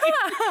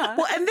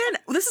 Well, and then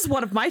this is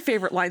one of my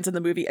favorite lines in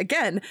the movie.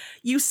 Again,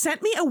 you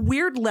sent me a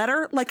weird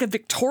letter like a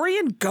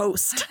Victorian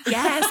ghost.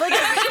 Yes, like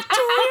a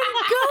Victorian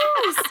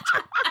ghost.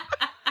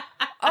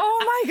 Oh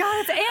my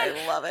God.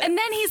 I love it. And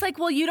then he's like,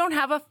 well, you don't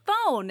have a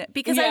phone,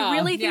 because I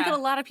really think that a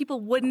lot of people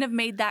wouldn't have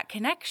made that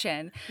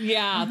connection.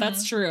 Yeah,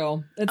 that's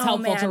true. It's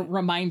helpful to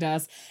remind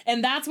us.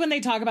 And that's when they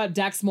talk about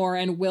Dexmore,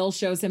 and Will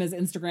shows him his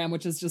Instagram,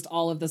 which is just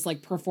all of this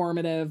like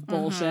performative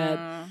bullshit.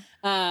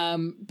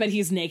 But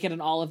he's naked in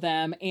all of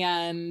them.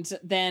 And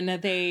then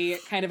they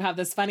kind of have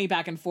this funny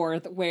back and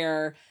forth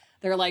where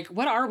they're like,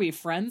 what are we,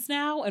 friends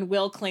now? And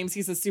Will claims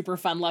he's a super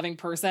fun-loving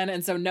person.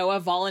 And so Noah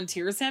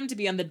volunteers him to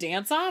be on the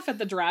dance-off at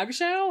the drag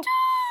show.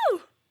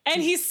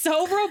 And he's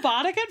so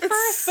robotic at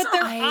first, but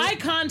their eye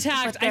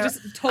contact, I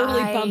just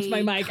totally bumped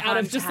my mic out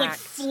of just like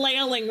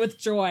flailing with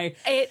joy.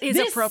 It is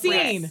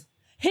appropriate. Scene,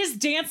 his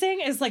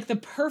dancing is like the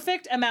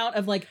perfect amount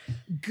of like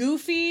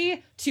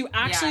goofy to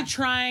actually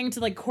trying to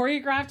like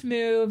choreographed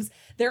moves.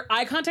 Their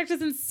eye contact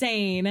is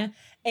insane.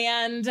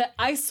 And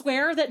I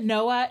swear that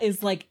Noah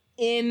is like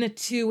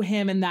into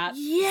him in that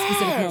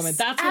specific moment.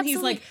 That's when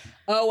he's like,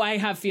 oh, I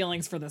have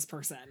feelings for this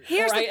person.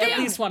 Here's or the I thing. at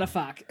least want to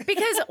fuck.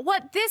 Because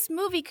what this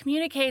movie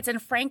communicates, and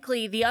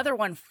frankly, the other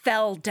one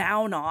fell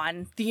down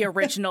on, the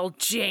original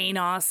Jane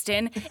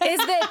Austen, is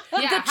that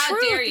the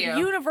truth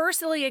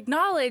universally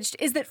acknowledged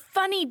is that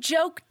funny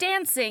joke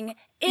dancing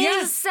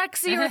is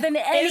sexier than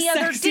any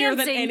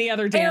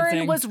other dancing.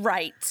 Erin was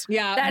right.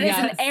 Yeah, that is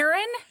an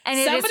Erin,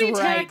 and somebody it is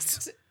right.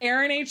 text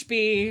Erin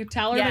HB,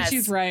 tell her that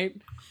she's right.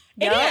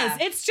 It is.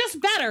 It's just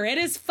better. It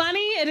is funny.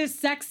 It is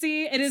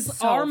sexy. It is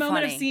so our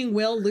moment funny. of seeing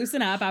Will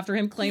loosen up after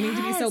him claiming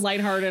to be so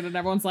lighthearted, and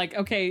everyone's like,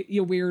 okay,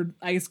 you weird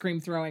ice cream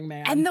throwing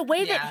man. And the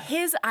way that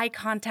his eye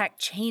contact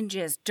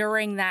changes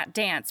during that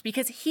dance,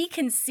 because he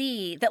can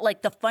see that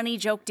like the funny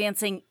joke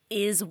dancing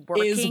is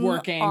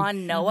working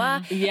on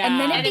Noah. Yeah. And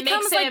then And it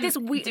becomes like this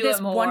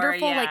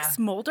wonderful like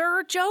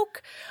smolder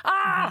joke.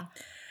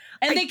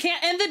 And they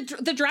can't. And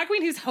the drag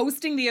queen who's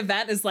hosting the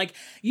event is like,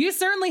 you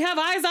certainly have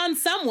eyes on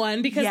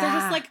someone, because they're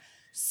just like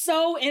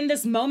so in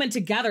this moment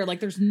together.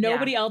 Like there's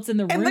nobody else in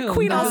the room. And the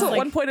queen also at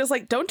one point is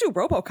like, don't do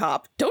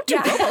RoboCop. Don't do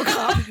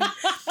RoboCop.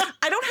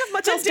 I don't have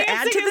much else to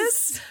add to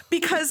this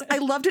because I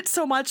loved it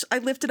so much. I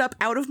lifted up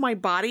out of my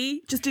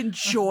body just in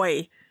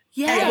joy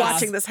at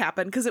watching this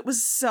happen, because it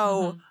was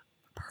so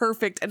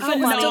perfect and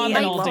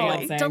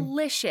phenomenal.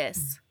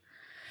 Delicious.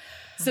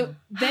 So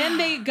then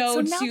they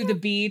go to the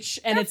beach,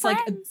 and it's friends.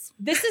 like,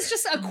 this is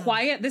just a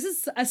quiet, this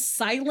is a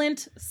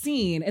silent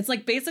scene. It's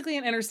like basically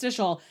an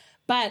interstitial,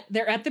 but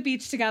they're at the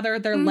beach together.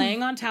 They're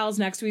laying on towels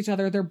next to each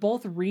other. They're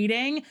both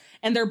reading,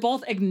 and they're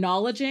both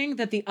acknowledging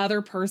that the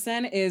other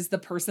person is the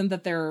person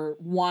that they're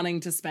wanting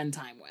to spend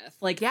time with.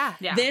 Like,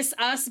 this,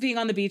 us being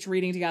on the beach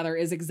reading together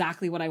is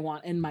exactly what I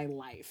want in my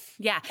life.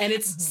 Yeah. And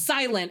it's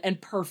silent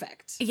and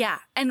perfect. Yeah.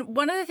 And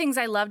one of the things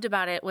I loved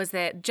about it was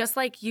that, just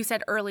like you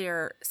said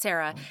earlier,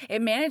 Sarah,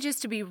 it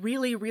manages to be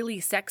really, really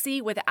sexy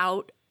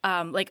without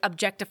like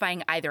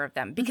objectifying either of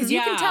them, because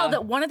you can tell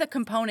that one of the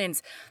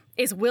components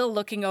is Will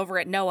looking over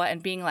at Noah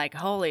and being like,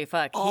 holy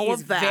fuck,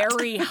 he's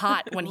very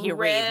hot when he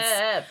reads.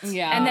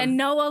 Yeah. And then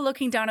Noah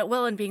looking down at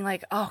Will and being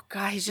like, oh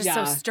god, he's just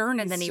so stern,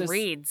 and then he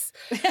reads.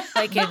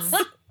 Like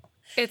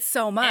it's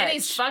so much. And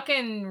he's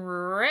fucking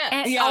ripped.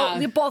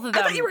 And, both of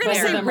them. I thought you were going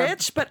to say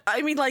rich, but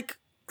I mean, like,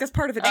 that's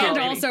part of it too. And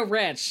also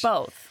rich.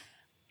 Both.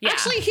 Yeah.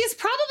 Actually, he's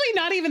probably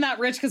not even that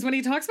rich, because when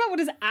he talks about what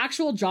his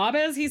actual job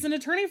is, he's an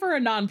attorney for a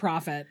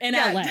nonprofit in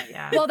LA.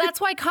 Yeah. Well,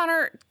 that's why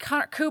Connor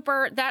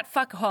Cooper, that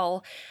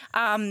fuckhole,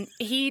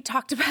 he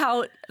talked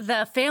about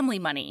the family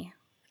money.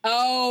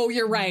 Oh,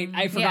 you're right.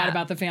 I forgot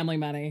about the family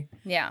money.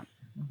 Yeah.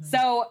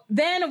 So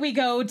then we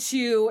go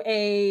to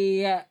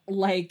a,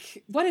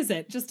 like, what is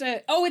it? Just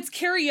it's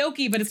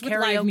karaoke, but it's with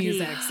live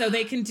music. So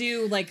they can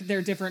do, like,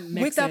 their different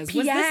mixes. With a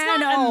piano. Was this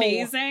not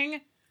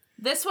amazing?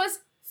 This was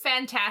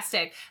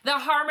fantastic. The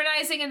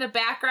harmonizing in the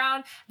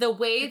background, the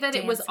way that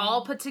it was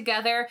all put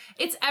together.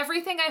 It's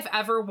everything I've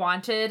ever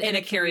wanted in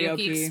a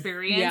karaoke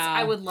experience. Yeah.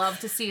 I would love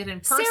to see it in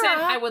person.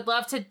 Sarah, I would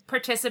love to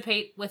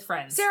participate with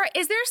friends. Sarah,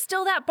 is there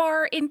still that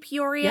bar in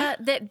Peoria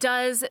that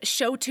does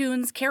show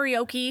tunes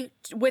karaoke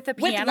with a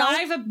piano?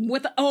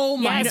 Oh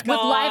my God. With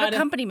live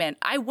accompaniment.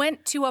 I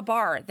went to a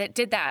bar that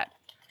did that.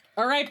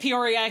 All right,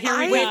 Peoria,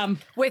 here we come.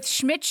 With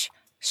Schmitch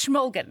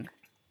Schmolgen.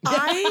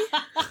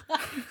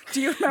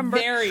 Do you remember?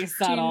 Very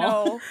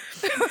subtle.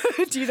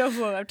 Do you know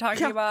who I'm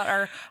talking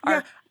about?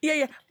 Our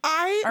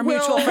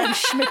mutual friend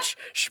Schmitch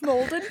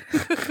Schmolden.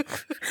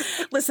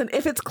 Listen,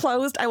 if it's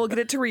closed, I will get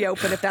it to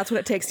reopen if that's what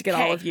it takes to get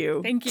all of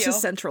you, to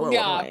Central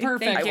Illinois. Yeah,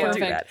 perfect. I will do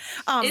that.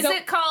 Is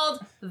it called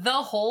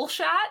The Whole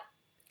Shot?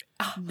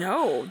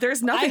 No,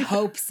 there's nothing. I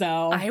hope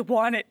so. I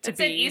want it to it's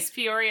be. in East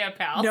Peoria,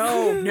 pal.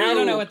 No. I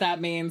don't know what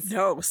that means.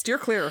 No, steer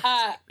clear.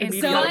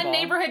 It's one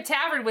neighborhood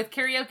tavern with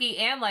karaoke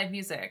and live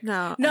music.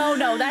 No,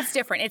 that's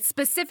different. It's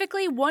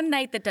specifically one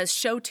night that does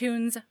show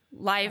tunes,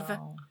 live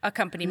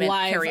accompaniment,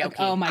 karaoke.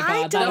 Oh my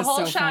God, that The is Whole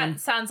so Shot fun.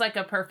 sounds like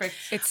a perfect.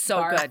 It's so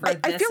bar good. for I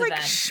this feel like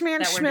event Schman that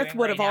we're Smith doing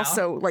would right have now.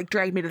 also like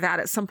dragged me to that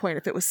at some point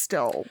if it was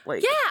still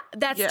like. Yeah,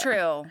 that's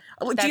true.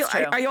 That's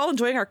true. Are you all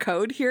enjoying our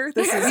code here?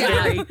 This is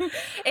very.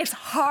 It's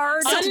hard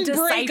to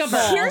Unbreakable.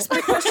 decipher. Here's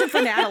my question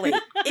for Natalie: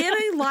 in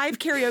a live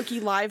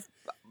karaoke, live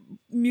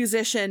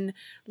musician,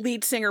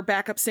 lead singer,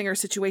 backup singer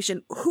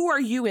situation, who are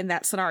you in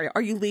that scenario?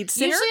 Are you lead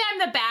singer? Usually, I'm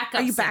the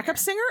backup. Are you backup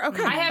singer?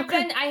 Okay, I have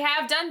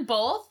done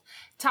both.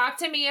 Talk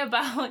to me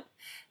about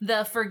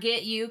the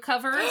Forget You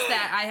covers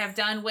that I have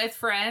done with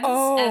friends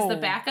as the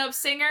backup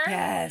singer.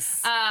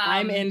 Yes.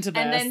 I'm into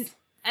this.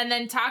 And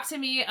then talk to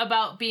me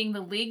about being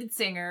the lead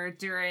singer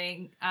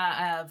during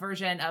a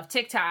version of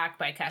TikTok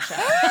by Kesha.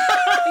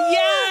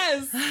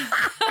 Yes!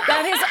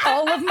 That is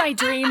all of my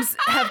dreams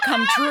have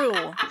come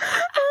true.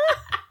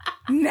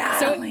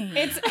 Natalie. So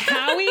it's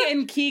Howie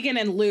and Keegan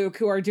and Luke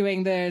who are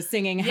doing the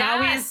singing. Yes.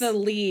 Howie's the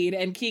lead,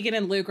 and Keegan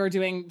and Luke are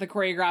doing the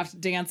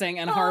choreographed dancing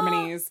and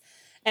harmonies.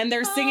 And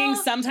they're singing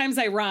 "Sometimes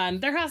I Run."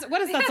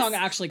 What is that song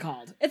actually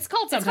called? It's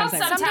called "Sometimes I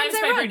Run." Sometimes by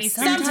Britney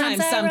Spears. Sometimes.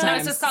 No,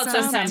 it's just called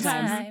Sometimes.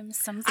 I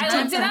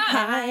looked it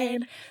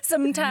up.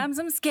 Sometimes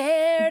I'm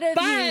scared of you.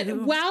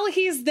 But while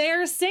he's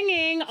there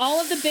singing, all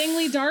of the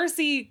Bingley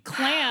Darcy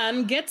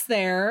clan gets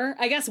there.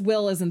 I guess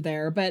Will isn't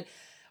there, but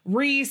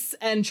Reese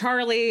and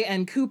Charlie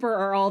and Cooper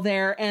are all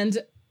there. And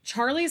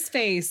Charlie's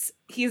face,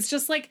 he's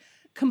just like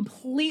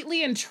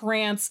completely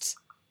entranced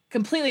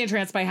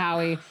by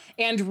Howie.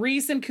 And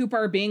Reese and Cooper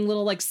are being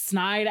little like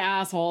snide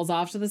assholes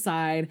off to the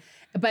side.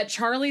 But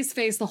Charlie's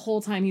face the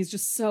whole time, he's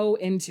just so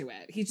into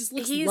it. He just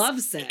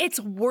loves it. It's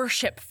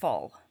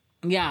worshipful.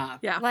 Yeah.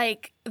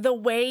 Like the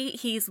way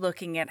he's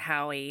looking at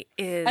Howie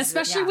is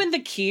especially when the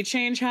key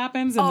change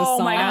happens in the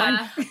song. Oh my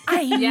God.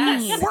 I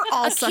mean, we're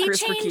all a suckers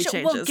key for key change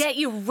changes. will get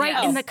you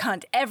right in the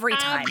cunt every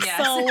time.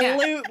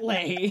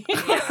 Absolutely.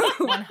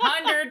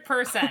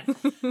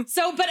 100%.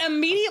 So, but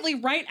immediately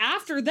right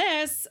after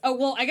this,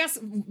 I guess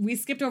we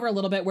skipped over a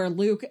little bit where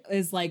Luke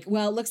is like,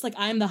 well, it looks like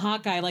I'm the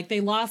hot guy. Like they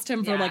lost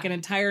him for like an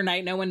entire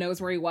night. No one knows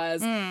where he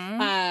was.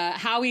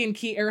 Howie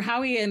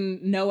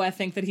and Noah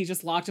think that he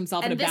just locked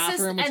himself in a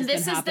bathroom, which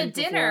this is the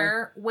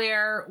dinner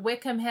where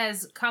Wickham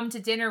has come to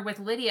dinner with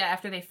Lydia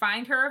after they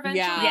find her eventually.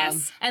 Yeah.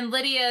 Yes. And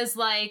Lydia is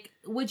like,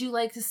 would you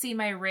like to see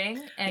my ring?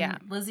 And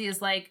Lizzie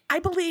is like, I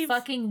believe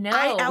fucking no.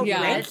 I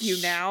outrank bitch.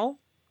 you now.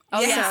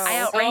 Oh, yeah. I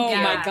outranked you.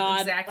 My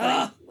God. Exactly.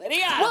 Ugh,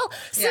 Lydia. Well,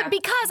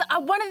 because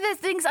one of the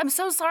things, I'm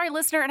so sorry,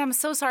 listener, and I'm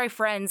so sorry,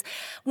 friends.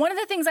 One of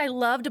the things I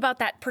loved about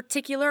that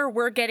particular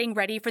we're getting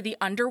ready for the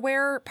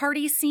underwear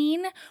party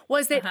scene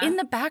was that in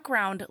the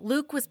background,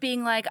 Luke was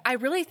being like, I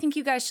really think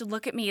you guys should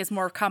look at me as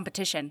more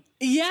competition.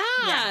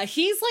 Yeah,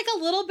 he's like a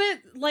little bit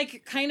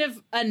like kind of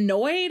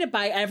annoyed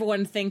by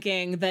everyone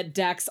thinking that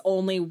Dex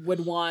only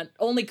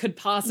could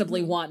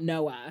possibly want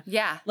Noah.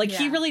 Yeah. Like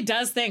he really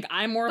does think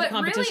I'm more of a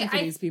competition for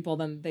these people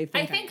than they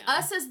think. I think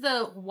us as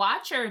the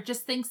watcher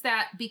just thinks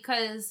that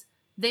because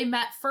they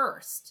met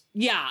first.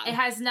 Yeah. It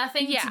has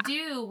nothing to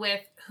do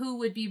with who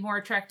would be more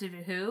attractive to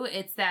who.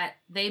 It's that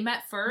they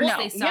met first.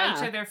 They saw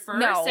each other first.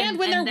 No. And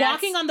when they're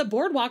walking on the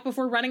boardwalk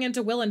before running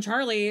into Will and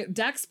Charlie,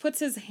 Dex puts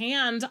his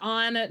hand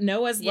on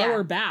Noah's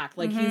lower back.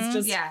 Like he's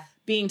just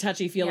being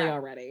touchy-feely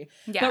already.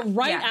 Yeah.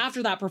 But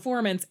after that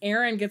performance,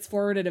 Aaron gets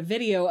forwarded a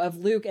video of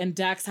Luke and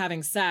Dex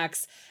having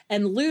sex.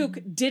 And Luke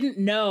didn't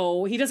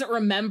know, he doesn't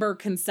remember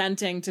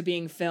consenting to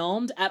being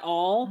filmed at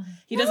all.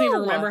 He doesn't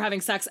even remember having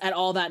sex at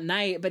all that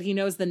night, but he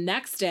knows the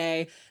next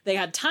day they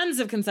had tons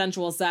of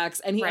consensual sex.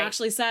 And he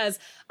actually says,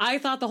 I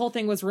thought the whole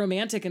thing was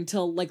romantic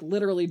until like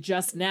literally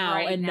just now.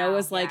 And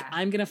Noah's like,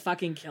 I'm going to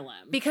fucking kill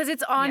him. Because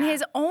it's on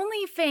his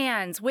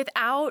OnlyFans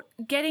without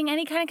getting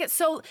any kind of...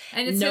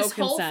 And it's his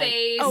whole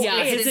face. Oh,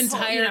 yeah, his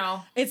entire...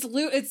 Whole, it's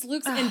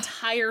Luke's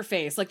entire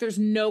face. Like there's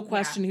no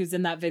question who's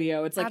in that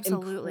video. It's like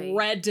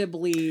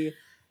incredibly...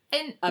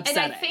 And I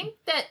think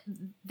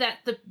that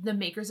the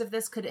makers of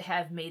this could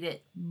have made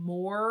it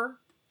more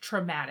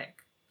traumatic.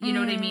 You know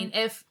what I mean?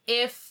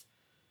 If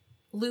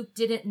Luke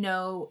didn't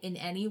know in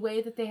any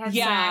way that they had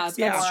sex,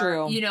 that's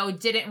true.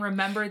 Didn't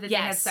remember that they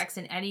had sex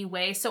in any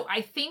way. So I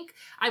think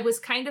I was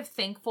kind of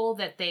thankful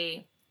that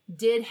they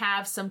did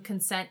have some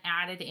consent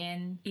added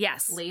in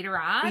later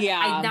on. Yeah.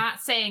 I'm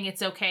not saying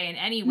it's okay in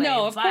any way.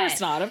 No, of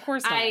course not. Of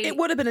course not. It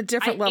would have been a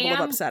different level of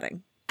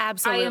upsetting.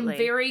 Absolutely. I am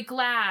very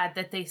glad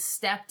that they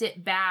stepped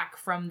it back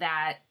from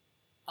that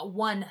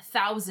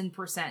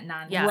 1,000%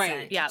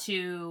 non-consent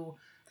to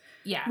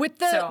with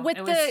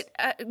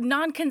the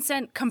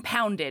non-consent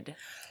compounded.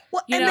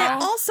 Well, and they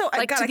also,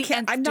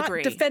 I'm not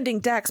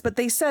defending Dex, but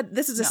they said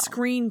this is a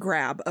screen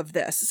grab of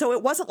this. So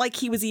it wasn't like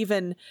he was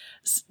even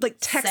like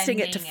texting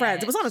it to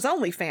friends. It was on his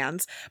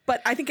OnlyFans,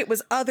 but I think it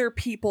was other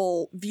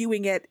people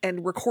viewing it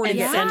and recording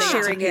it and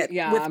sharing it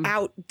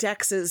without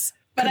Dex's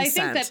consent. I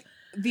think that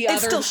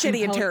it's still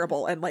shitty and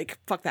terrible and like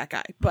fuck that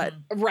guy, but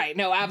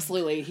no,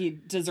 absolutely, he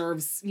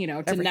deserves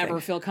to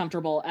never feel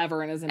comfortable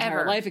ever in his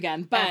entire life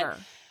again. But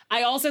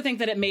I also think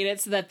that it made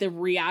it so that the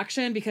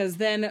reaction, because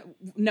then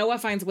Noah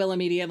finds Will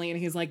immediately and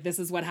he's like, this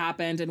is what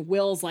happened, and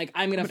Will's like,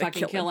 I'm gonna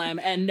fucking kill him,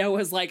 and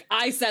Noah's like,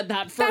 I said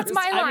that first. That's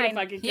my line. I'm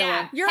gonna fucking kill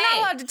him. You're not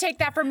allowed to take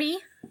that from me.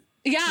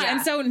 Yeah,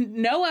 and so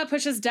Noah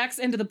pushes Dex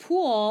into the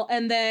pool,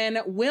 and then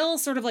Will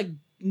sort of like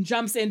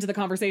jumps into the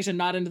conversation,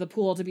 not into the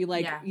pool, to be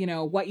like,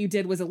 what you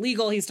did was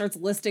illegal. He starts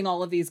listing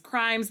all of these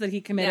crimes that he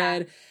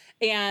committed,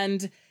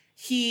 and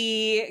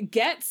he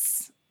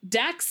gets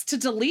Dex to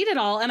delete it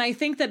all. And I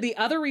think that the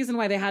other reason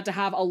why they had to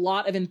have a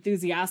lot of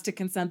enthusiastic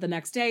consent the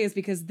next day is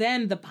because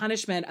then the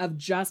punishment of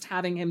just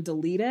having him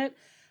delete it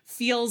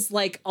feels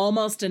like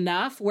almost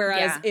enough.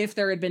 Whereas if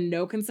there had been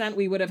no consent,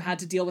 we would have had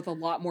to deal with a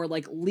lot more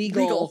like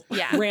legal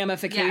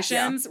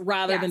ramifications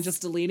rather than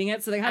just deleting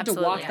it. So they had to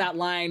walk that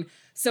line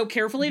so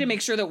carefully to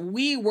make sure that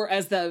we were,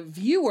 as the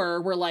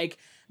viewer, were like,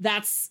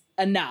 that's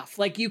enough.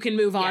 Like, you can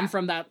move on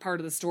from that part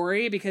of the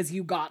story because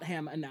you got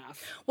him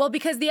enough. Well,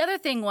 because the other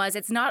thing was,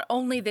 it's not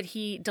only that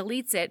he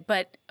deletes it,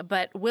 but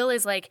Will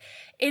is like,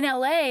 in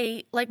LA,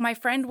 like, my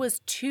friend was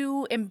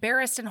too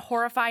embarrassed and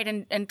horrified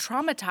and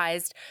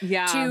traumatized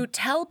to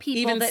tell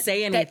people even that,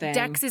 say anything. that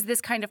Dex is this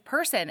kind of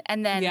person.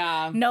 And then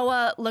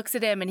Noah looks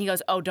at him and he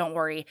goes, oh, don't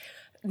worry.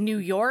 New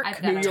York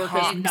is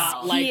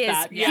not like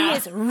that. He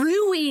is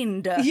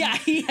ruined. Yeah,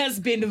 he has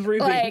been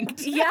ruined. Like,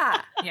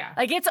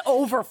 like, it's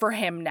over for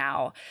him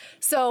now.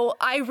 So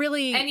I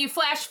really... And you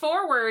flash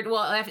forward,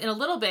 in a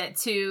little bit,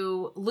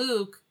 to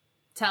Luke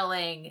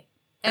telling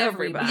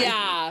everybody.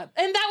 Yeah.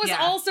 And that was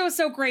also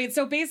so great.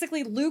 So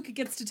basically, Luke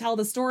gets to tell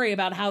the story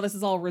about how this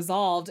is all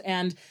resolved.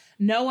 And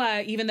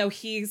Noah, even though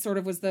he sort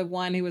of was the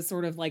one who was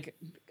sort of like,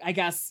 I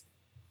guess,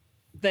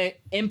 the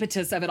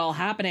impetus of it all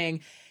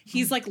happening,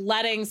 he's like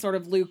letting sort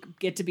of Luke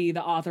get to be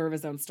the author of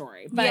his own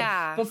story.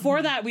 But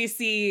before that, we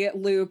see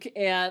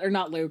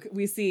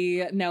we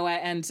see Noah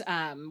and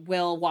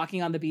Will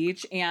walking on the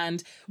beach,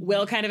 and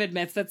Will kind of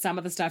admits that some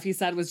of the stuff he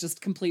said was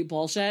just complete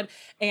bullshit.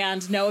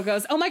 And Noah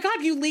goes, oh my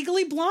God, you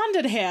legally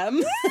blonded him.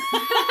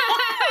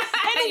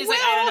 And Will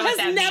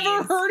has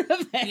never heard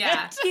of it.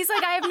 Yeah. He's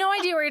like, I have no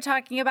idea what you're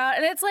talking about.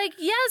 And it's like,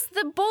 yes,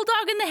 the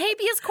bulldog and the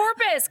habeas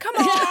corpus. Come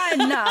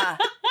on.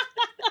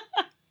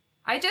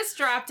 I just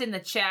dropped in the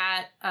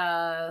chat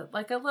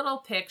like a little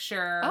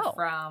picture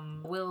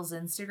from Will's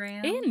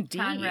Instagram. Indeed.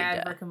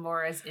 Conrad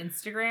Rickamora's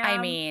Instagram. I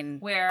mean,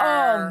 where...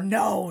 Oh,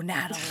 no,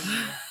 Natalie.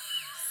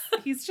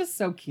 He's just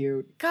so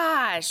cute.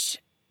 Gosh.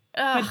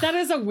 But that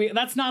is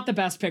that's not the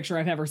best picture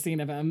I've ever seen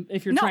of him.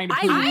 If you're trying to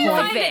prove I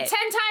find it 10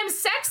 times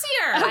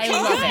sexier. I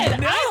love it.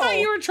 No. I thought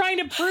you were trying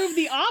to prove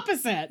the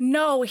opposite.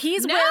 No,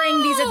 he's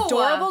wearing these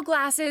adorable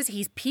glasses.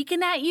 He's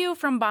peeking at you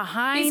from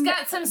behind. He's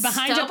got some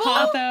behind stubble? a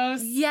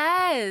pathos.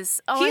 Yes.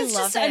 Oh, he's I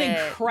love just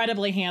an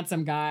incredibly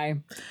handsome guy.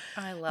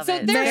 I love so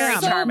it. They're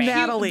so charming. cute.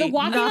 Natalie, the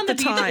walking not on the the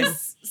beach time.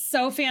 is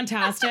so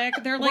fantastic.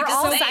 They're like We're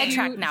all so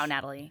sidetracked cute. now,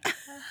 Natalie.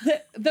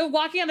 The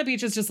walking on the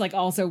beach is just like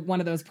also one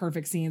of those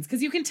perfect scenes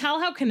because you can tell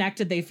how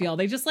connected they feel.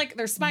 They just like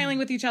they're smiling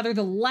with each other.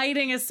 The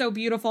lighting is so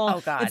beautiful. Oh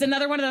God. It's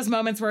another one of those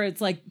moments where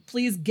it's like,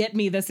 please get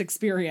me this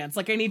experience.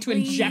 Like I need to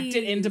inject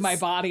it into my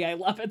body. I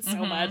love it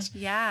so much.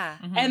 Yeah.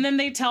 And then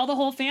they tell the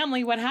whole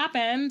family what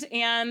happened,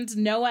 and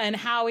Noah and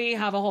Howie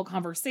have a whole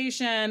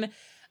conversation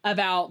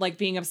about like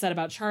being upset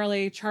about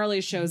Charlie.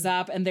 Charlie shows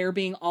up and they're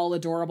being all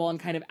adorable and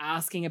kind of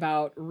asking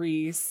about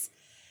Reese.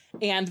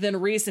 And then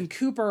Reese and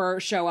Cooper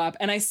show up.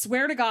 And I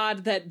swear to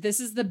God that this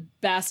is the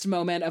best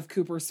moment of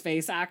Cooper's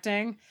face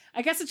acting.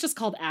 I guess it's just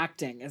called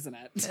acting, isn't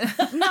it?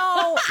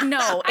 No.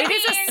 It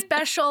is a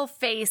special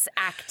face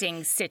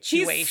acting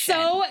situation.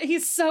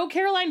 He's so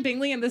Caroline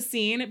Bingley in the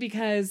scene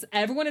because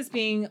everyone is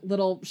being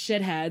little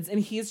shitheads and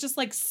he's just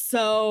like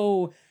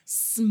so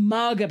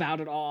smug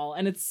about it all.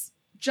 And it's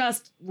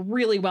just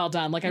really well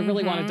done. Like I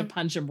really wanted to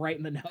punch him right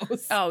in the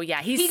nose. Oh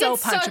yeah, he did so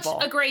punchable.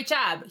 Such a great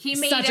job. He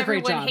made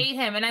everyone hate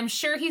him, and I'm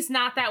sure he's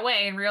not that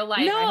way in real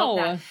life. No. I hope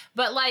not.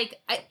 But like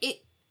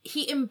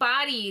he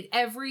embodied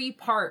every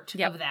part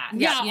of that.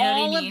 Yeah, you know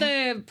all what I mean? of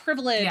the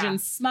privilege and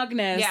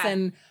smugness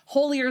and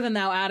holier than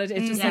thou attitude.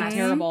 It's just like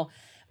terrible.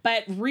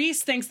 But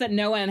Reese thinks that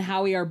Noah and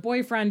Howie are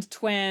boyfriend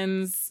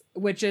twins,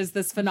 which is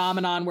this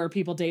phenomenon where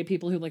people date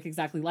people who look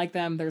exactly like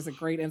them. There's a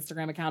great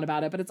Instagram account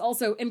about it, but it's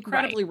also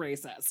incredibly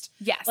racist.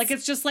 Yes. Like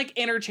it's just like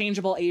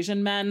interchangeable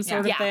Asian men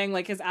sort of thing.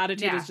 Like his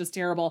attitude is just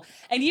terrible.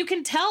 And you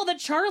can tell that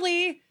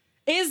Charlie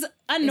is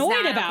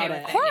annoyed about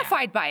it.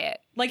 Horrified by it.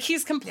 Like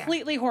he's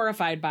completely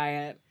horrified by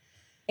it.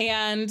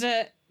 And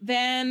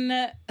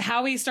then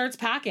Howie starts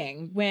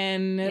packing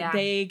when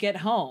they get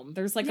home.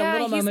 There's like a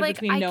little moment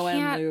between Noah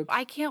and Luke.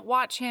 I can't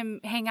watch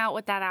him hang out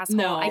with that asshole.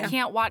 No. I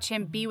can't watch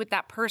him be with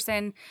that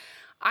person.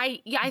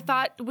 I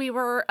thought we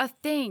were a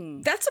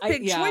thing. That's a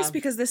big choice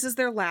because this is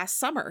their last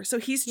summer. So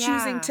he's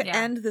choosing to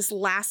end this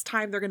last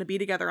time they're going to be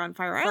together on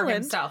Fire for Island.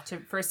 himself,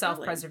 for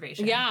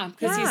self-preservation. Yeah,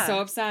 because he's so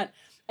upset.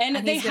 And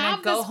they he's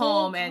have go this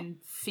home and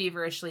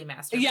feverishly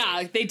masturbate.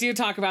 Yeah, they do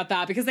talk about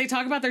that because they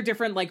talk about their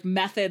different like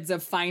methods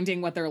of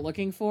finding what they're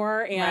looking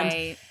for.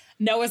 And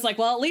Noah's like,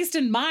 well, at least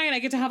in mine, I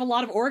get to have a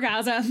lot of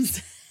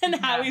orgasms. And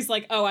Howie's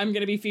like, oh, I'm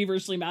going to be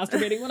feverishly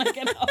masturbating when I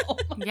get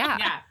home.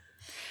 Yeah.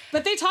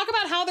 But they talk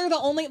about how they're the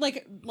only,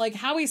 like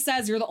Howie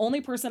says, you're the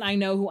only person I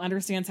know who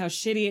understands how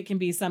shitty it can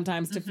be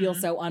sometimes to feel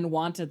so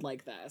unwanted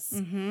like this.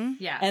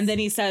 Yeah. And then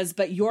he says,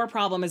 but your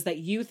problem is that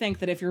you think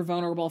that if you're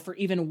vulnerable for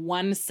even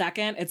 1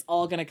 second, it's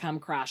all going to come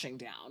crashing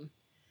down.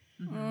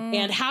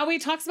 And Howie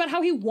talks about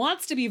how he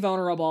wants to be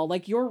vulnerable.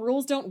 Like, your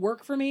rules don't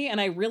work for me, and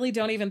I really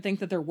don't even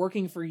think that they're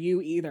working for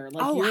you either.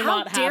 Like, you're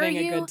not having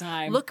a good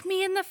time. Look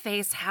me in the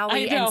face,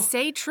 Howie, and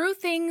say true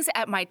things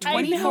at my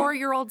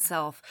 24-year-old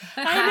self.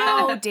 I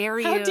know. How dare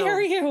you? How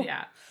dare you?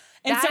 Yeah.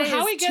 And that so is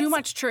Howie gets too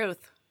much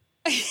truth.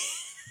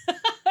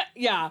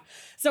 Yeah.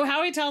 So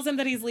Howie tells him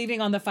that he's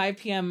leaving on the 5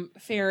 p.m.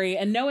 ferry,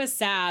 and Noah's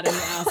sad and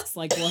he asks,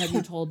 like, well, have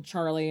you told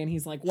Charlie? And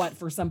he's like, what,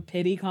 for some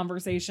pity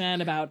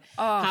conversation about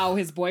how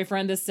his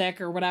boyfriend is sick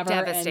or whatever?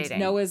 Devastating.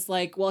 And Noah's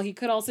like, well, he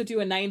could also do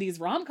a 90s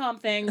rom-com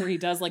thing where he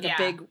does like a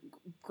big,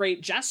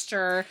 great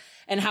gesture.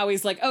 And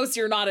Howie's like, oh,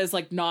 so you're not as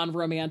like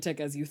non-romantic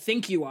as you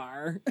think you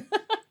are.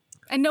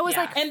 And Noah's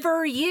like, and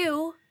for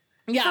you.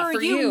 Yeah,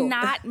 for you,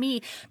 not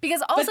me.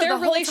 Because also but their the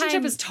whole relationship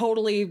time is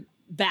totally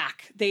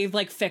back. They've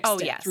like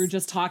fixed it yes. through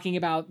just talking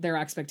about their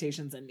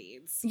expectations and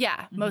needs.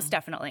 Yeah, most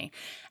definitely.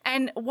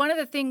 And one of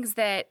the things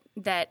that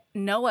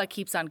Noah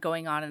keeps on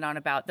going on and on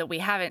about that we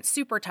haven't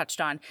super touched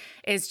on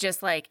is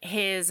just like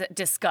his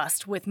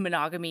disgust with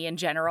monogamy in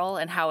general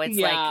and how it's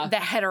like the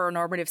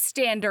heteronormative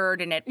standard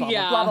and it blah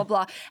blah blah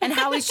blah. And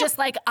how he's just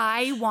like,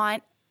 I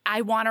want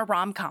a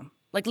rom-com.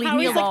 Like, leave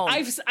me alone.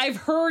 Like, I've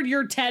heard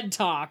your TED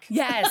Talk.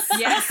 Yes.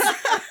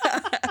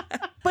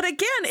 But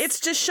again, it's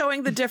just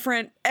showing the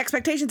different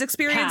expectations,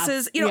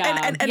 experiences, you know,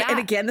 and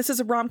again, this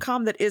is a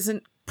rom-com that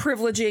isn't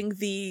privileging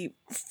the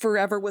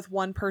forever with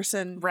one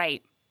person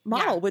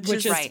model, which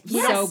is right.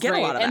 We don't get a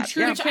lot of and that.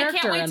 true I character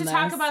can't wait to in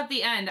talk this. about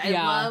the end.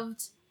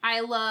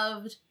 I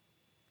loved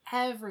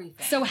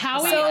everything. So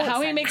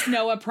Howie makes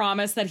Noah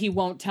promise that he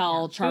won't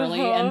tell Charlie,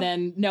 and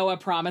then Noah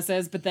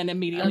promises, but then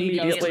immediately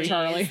goes to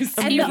Charlie's.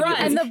 And he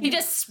runs. He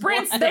just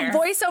sprints there. The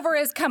voiceover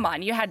is, come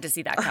on, you had to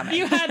see that coming.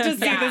 You had to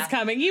see this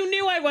coming. You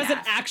knew I wasn't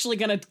actually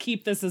going to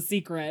keep this a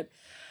secret.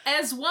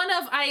 As one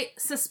of, I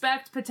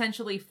suspect,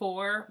 potentially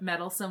 4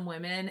 meddlesome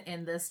women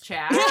in this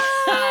chat,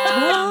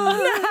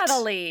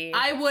 Natalie,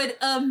 I would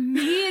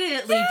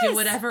immediately do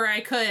whatever I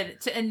could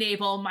to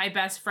enable my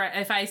best friend.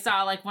 If I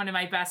saw like one of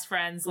my best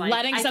friends, like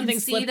letting something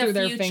slip through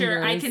their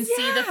fingers, I can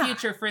see the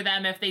future for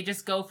them if they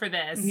just go for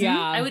this. Yeah,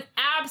 I would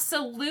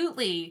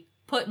absolutely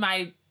put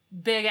my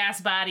big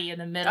ass body in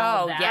the middle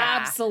of that. Yeah.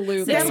 Absolutely.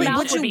 His Natalie, mouth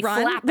would would be you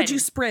run? flapping. Would you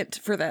sprint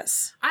for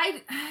this?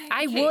 I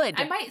would.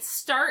 I might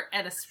start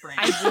at a sprint.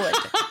 I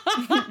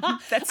would.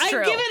 That's true.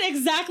 I'd give it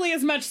exactly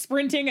as much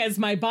sprinting as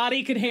my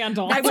body could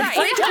handle. I would right.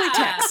 frantically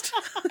text.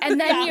 And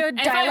then you if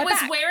dial I it was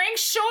back. wearing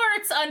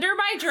shorts under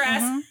my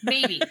dress,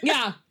 maybe.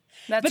 Yeah.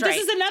 That's But right.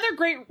 this is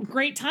another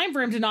great time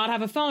for him to not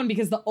have a phone,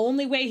 because the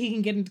only way he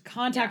can get into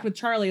contact with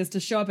Charlie is to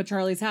show up at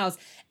Charlie's house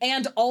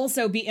and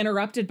also be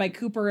interrupted by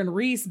Cooper and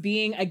Reese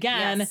being,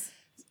 again, Yes.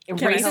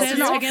 racist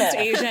Racist against awful.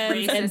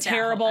 Asians Racist and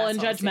terrible and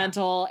assholes, yeah.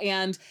 judgmental.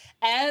 And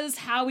as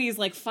Howie's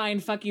like, fine,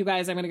 fuck you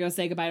guys, I'm going to go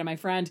say goodbye to my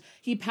friend,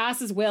 he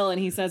passes Will and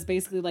he says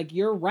basically like,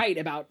 you're right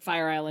about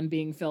Fire Island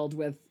being filled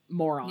with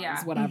morons,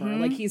 Yeah. whatever.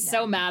 Like he's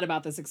so mad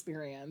about this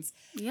experience.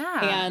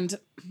 Yeah. And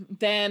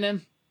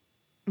then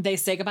they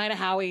say goodbye to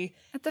Howie.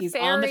 At the He's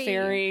on the ferry.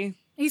 ferry.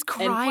 He's And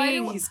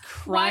crying. he's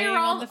Why crying are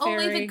on the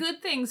ferry. only the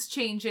good things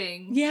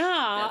changing?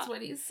 Yeah. That's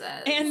what he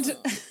says. And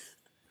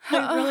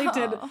I really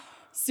did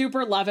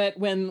super love it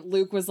when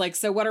Luke was like,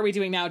 so what are we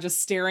doing now? Just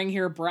staring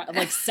here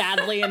like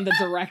sadly in the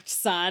direct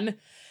sun.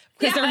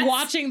 Because they're Yes.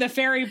 watching the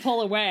ferry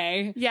pull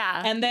away.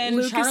 Yeah. And then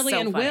Luke is Charlie so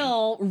and funny.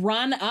 Will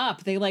run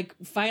up. They like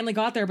finally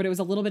got there, but it was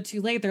a little bit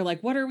too late. They're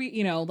like, what are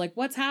we, like,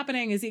 what's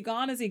happening? Is he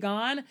gone? Is he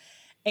gone?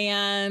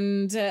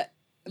 And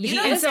you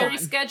know he the is ferry gone.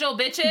 schedule,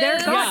 bitches. They're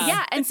gone. Yeah.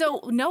 Yeah. And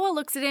so Noah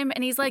looks at him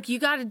and he's like, you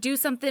got to do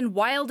something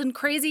wild and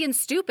crazy and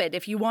stupid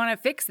if you want to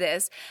fix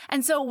this.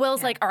 And so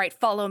Will's like, all right,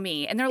 follow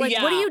me. And they're like,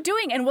 what are Yeah. you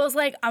doing? And Will's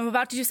like, I'm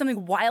about to do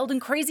something wild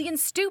and crazy and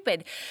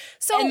stupid.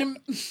 So And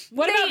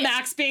what about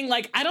Max being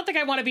like, I don't think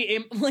I want to be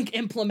implicated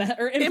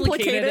in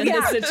Implicated.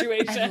 this I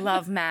situation.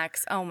 love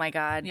Max. Oh my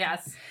God.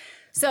 Yes.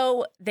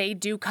 So they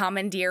do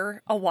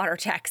commandeer a water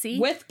taxi.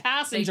 With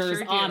passengers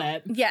They sure on do.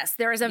 it. Yes,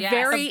 there is a Yes.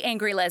 very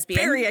angry lesbian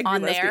Very angry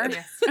on lesbian.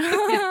 there.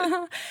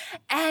 Yes.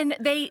 And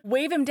they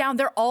wave him down.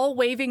 They're all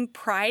waving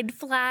pride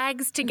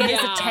flags to get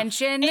his Yeah.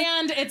 attention.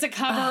 And it's a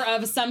cover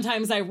of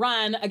Sometimes I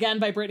Run, again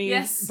by Britney,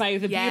 Yes. by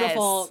the Yes.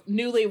 beautiful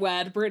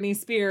newlywed Britney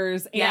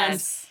Spears. And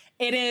Yes.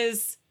 it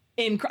is,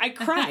 I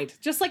cried,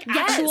 just like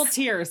Yes. actual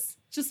tears,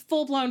 just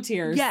full blown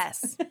tears.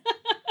 Yes.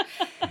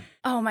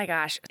 Oh my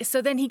gosh. So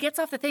then he gets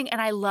off the thing,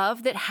 and I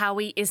love that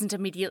Howie isn't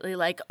immediately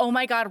like, oh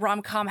my God,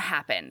 rom-com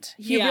happened.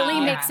 He Yeah. really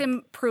Yeah. makes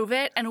him prove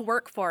it and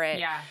work for it.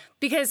 Yeah.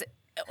 Because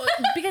I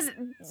just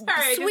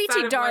thought Sweetie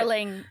of what-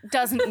 Darling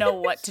doesn't know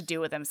what to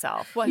do with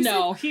himself.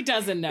 No, he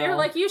doesn't know. They were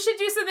like, you should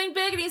do something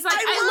big. And he's like, I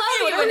I love love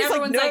you. you. And And he's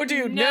like, everyone's no, like,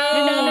 dude, no.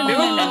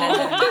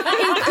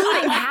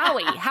 Including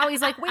Howie.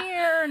 Howie's like,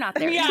 we're not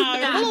there. Yeah,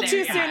 a Not little there too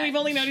yet. soon. We've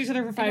only known each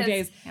other for 5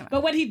 days.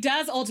 But what he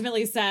does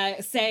ultimately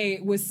say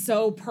was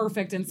so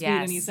perfect and sweet.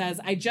 Yes. And he says,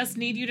 I just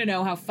need you to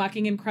know how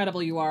fucking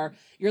incredible you are.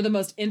 You're the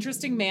most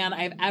interesting man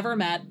I've ever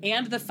met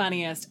and the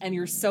funniest. And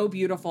you're so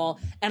beautiful.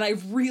 And I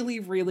really,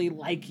 really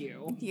like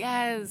you.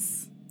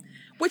 Yes.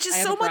 Which is I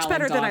have so a much growling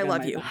better than dog I on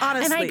love my you, back.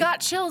 honestly. And I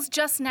got chills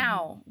just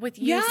now with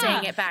you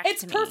saying it back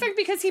It's to me. perfect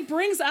because he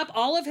brings up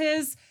all of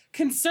his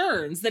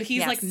concerns that he's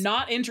Yes. like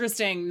not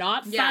interesting,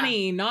 not Yeah.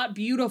 funny, not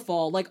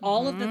beautiful, like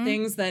all of the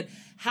things that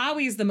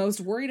Howie's the most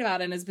worried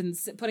about and has been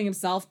putting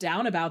himself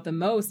down about the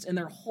most in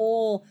their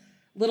whole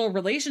little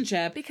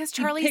relationship. Because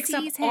He Charlie picks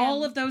sees up him.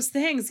 all of those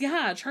things.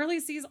 Yeah, Charlie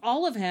sees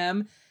all of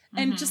him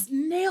and just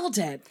nailed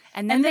it.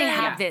 And then they then-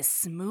 have this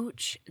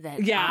smooch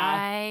that Yeah.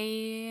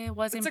 I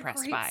was It's impressed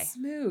a great by.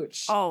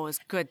 smooch. Oh, it was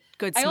good.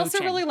 Good. I also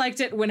smooching. really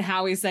liked it when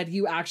Howie said,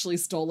 "You actually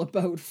stole a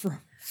boat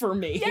for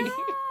me."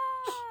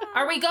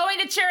 Are we going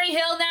to Cherry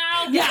Hill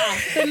now? Yeah.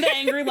 Then the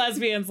angry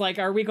lesbian's like,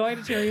 are we going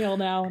to Cherry Hill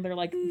now? And they're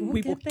like,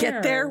 We will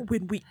get there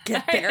when we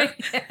get there.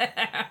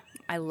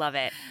 I love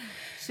it.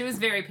 She was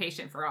very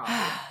patient for all of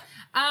it.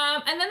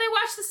 And then they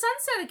watch the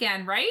sunset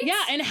again, right?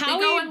 Yeah, and They Howie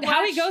go and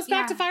watch- goes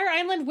back to yeah. Fire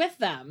Island with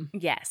them.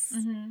 Yes.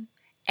 Mhm.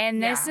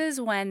 And this Yeah.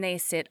 is when they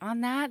sit on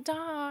that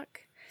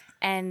dock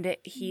and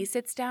he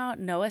sits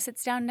down, Noah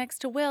sits down next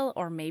to Will,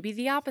 or maybe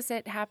the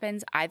opposite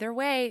happens. Either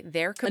way,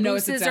 their Noah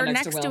sits cabooses down are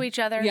next next to to Will. each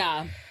other.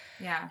 Yeah.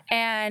 Yeah.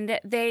 And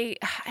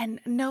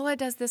Noah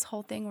does this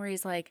whole thing where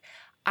he's like,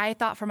 I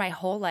thought for my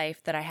whole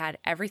life that I had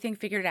everything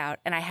figured out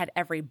and I had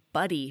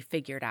everybody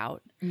figured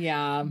out.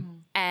 Yeah.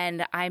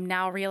 And I'm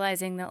now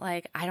realizing that,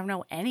 like, I don't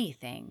know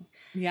anything.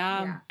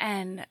 Yeah. Yeah.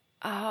 And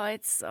oh,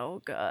 it's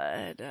so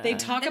good. They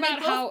talk And they about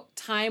both- how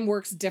time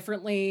works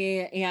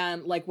differently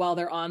and like while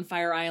they're on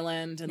Fire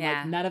Island and Yeah.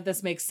 like none of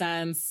this makes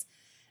sense.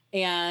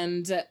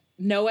 And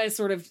Noah is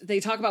sort of, they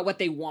talk about what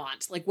they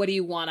want. Like, what do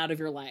you want out of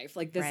your life?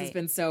 Like, this has Right.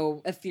 been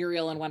so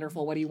ethereal and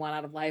wonderful. What do you want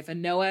out of life?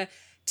 And Noah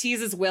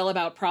teases Will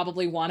about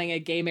probably wanting a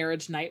gay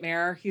marriage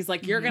nightmare. He's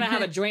like, you're going to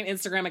have a joint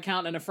Instagram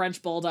account and a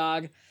French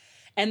bulldog.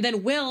 And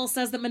then Will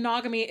says that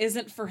monogamy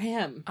isn't for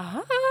him,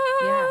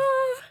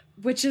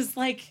 which is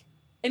like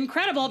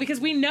incredible because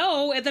we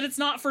know that it's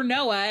not for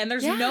Noah. And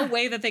there's Yeah. no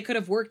way that they could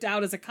have worked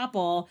out as a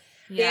couple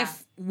Yeah.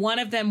 if one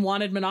of them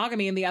wanted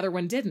monogamy and the other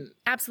one didn't.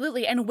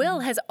 Absolutely. And Will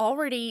has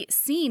already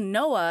seen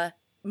Noah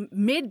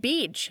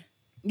mid-beach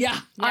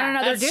on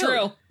another that's dude,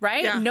 true.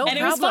 right? Yeah. No And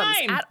it was problems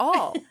fine. at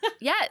all.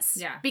 Yes.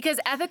 Yeah. Because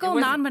ethical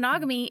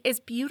non-monogamy is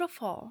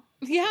beautiful.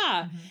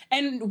 Yeah.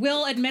 And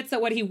Will admits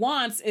that what he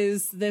wants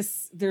is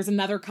there's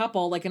another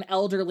couple, like an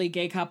elderly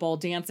gay couple,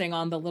 dancing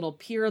on the little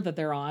pier that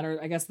they're on,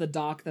 or I guess the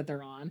dock that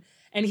they're on.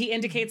 And he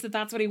indicates that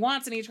that's what he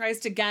wants, and he tries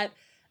to get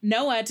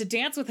Noah to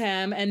dance with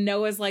him, and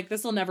Noah's like,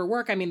 this will never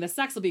work. I mean, the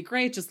sex will be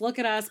great. Just look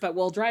at us, but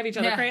we'll drive each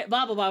other crazy,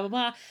 blah, blah, blah, blah,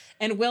 blah.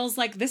 And Will's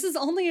like, this is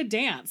only a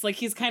dance. Like,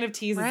 he's kind of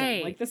teasing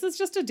him. Like, this is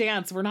just a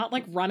dance. We're not,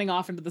 like, running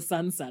off into the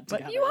sunset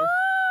together. But you are!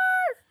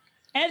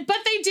 But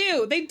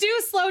they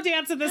do slow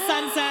dance in the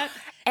sunset.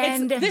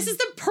 And this is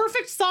the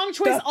perfect song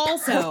choice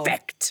also.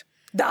 Perfect.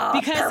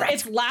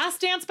 It's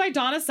Last Dance by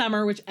Donna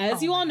Summer, which,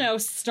 as you all know,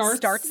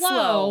 starts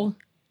slow.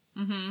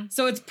 Mm-hmm.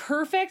 So it's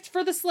perfect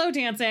for the slow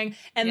dancing.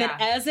 And then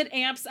as it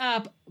amps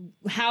up,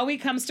 Howie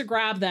comes to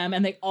grab them,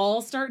 and they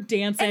all start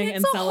dancing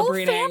and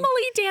celebrating. Whole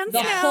family dance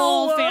the now.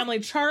 whole family.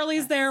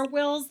 Charlie's there,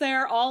 Will's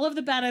there, all of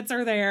the Bennetts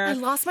are there. I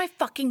lost my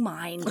fucking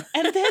mind.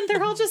 And then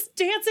they're all just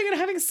dancing and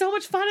having so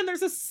much fun. And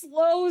there's a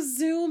slow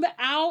zoom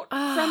out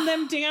from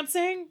them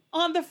dancing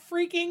on the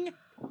freaking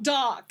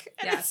dock.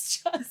 And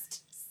it's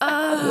just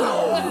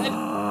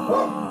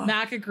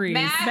Mac agrees.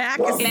 Mac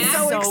is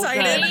so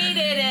excited.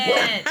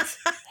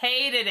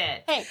 Hated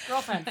it. Hey,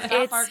 girlfriend,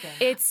 stop barking.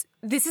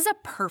 This is a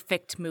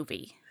perfect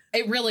movie.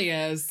 It really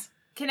is.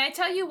 Can I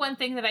tell you one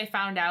thing that I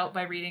found out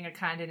by reading a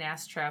Condé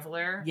Nast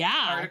Traveler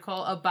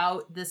article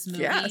about this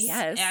movie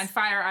and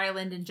Fire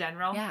Island in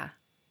general? Yeah.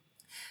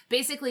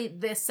 Basically,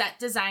 the set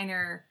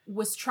designer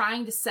was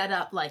trying to set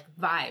up like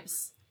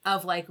vibes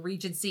of like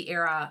Regency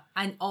era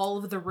on all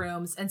of the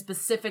rooms, and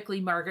specifically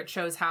Margaret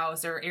Cho's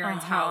house or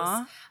Erin's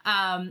house.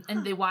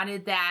 And they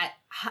wanted that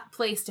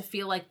place to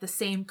feel like the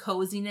same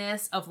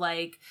coziness of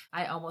like,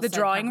 I almost said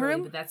drawing Beverly,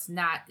 room, but that's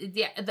not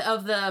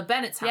of the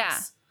Bennett's house. Yeah.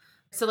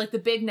 So like the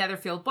big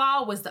Netherfield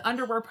Ball was the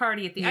underwear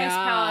party at the Ice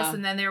Palace,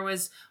 and then there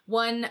was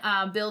one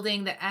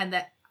building that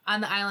on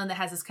the island that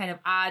has this kind of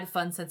odd,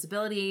 fun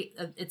sensibility.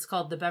 It's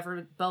called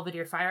the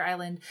Belvedere Fire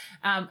Island,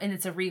 and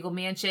it's a regal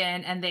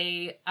mansion. And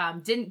they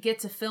didn't get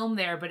to film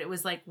there, but it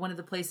was like one of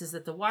the places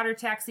that the water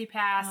taxi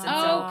passed.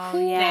 And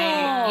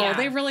cool.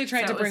 They really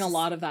tried to bring a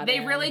lot of that. They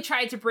really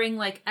tried to bring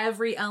like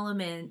every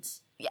element.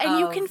 And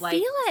you can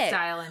feel it.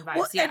 Style and vibes.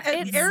 Well,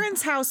 and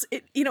Erin's house,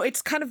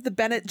 it's kind of the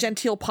Bennett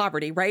genteel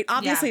poverty, right?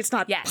 Obviously, it's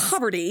not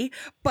poverty,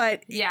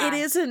 but it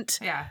isn't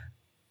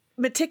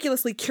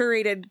meticulously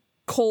curated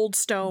cold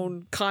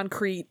stone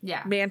concrete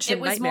mansion.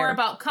 It was nightmare. more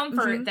about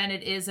comfort than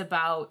it is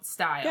about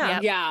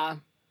style. Yeah.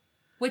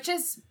 Which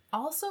is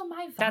also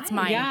my vibe. That's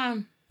mine. Yeah.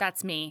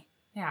 That's me.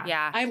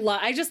 Yeah.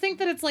 I just think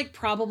that it's like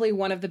probably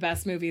one of the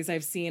best movies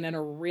I've seen in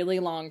a really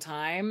long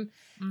time.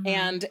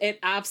 And it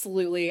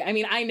absolutely, I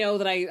mean, I know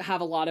that I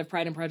have a lot of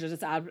Pride and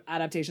Prejudice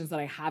adaptations that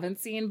I haven't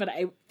seen, but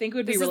I think it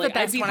would be This is the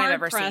best one I've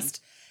ever seen.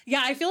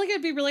 Yeah, I feel like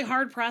it'd be really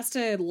hard pressed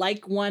to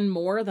like one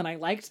more than I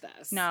liked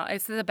this. No,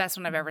 it's the best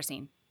one I've ever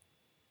seen.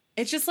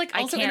 It's just like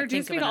also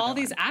introduced me to all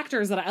these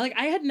actors that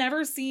I had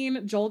never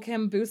seen Joel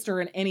Kim Booster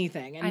in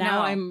anything, and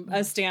now I'm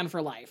a stan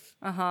for life.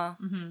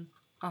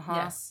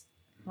 Yes,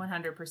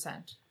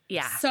 100%.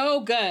 Yeah,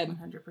 so good,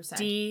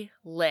 100%.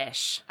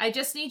 Delish. I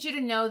just need you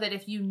to know that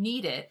if you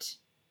need it,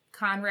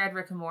 Conrad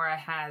Ricamora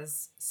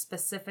has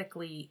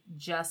specifically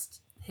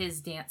just his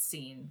dance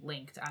scene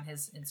linked on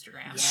his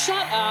Instagram.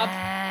 Shut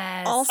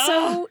up.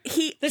 Also,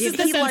 this is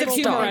the sense of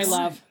humor I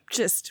love.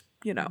 Just.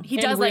 He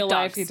does like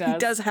dogs. He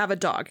does have a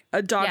dog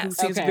who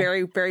seems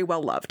very, very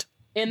well loved.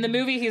 In the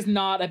movie, he's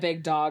not a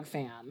big dog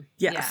fan.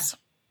 Yes.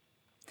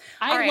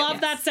 I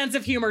love that sense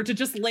of humor to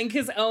just link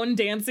his own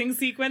dancing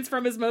sequence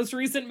from his most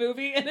recent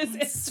movie in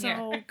his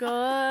so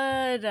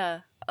good.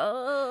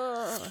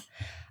 Oh.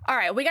 All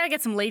right, we got to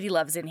get some lady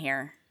loves in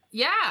here.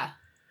 Yeah,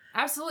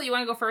 absolutely. You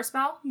want to go first,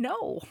 Mel?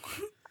 No,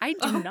 I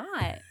do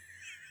not.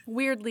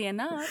 Weirdly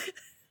enough.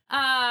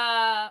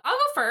 I'll go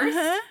first.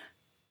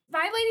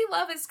 My lady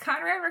love is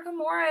Conrad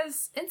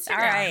Ricamora's Instagram.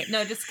 All right.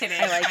 No, just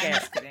kidding. I like I'm it.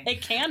 Just kidding. It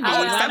can be.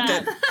 I'll accept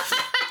it.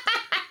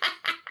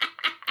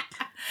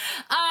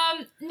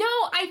 No,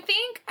 I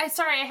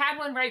had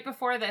one right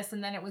before this,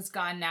 and then it was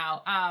gone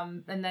now.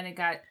 And then it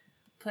got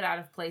put out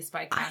of place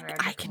by Conrad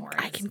Ricamora.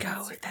 I can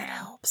go if that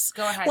helps.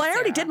 Go ahead. Well, I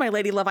already Sarah. did my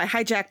lady love. I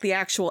hijacked the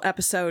actual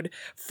episode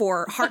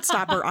for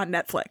Heartstopper on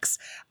Netflix,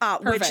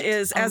 which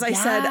is, as I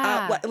said,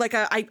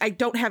 I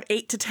don't have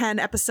 8 to 10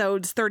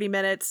 episodes, 30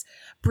 minutes,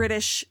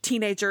 British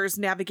teenagers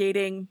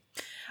navigating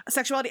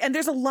sexuality. And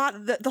there's a lot,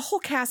 the whole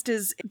cast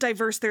is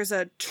diverse. There's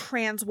a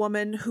trans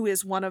woman who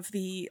is one of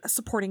the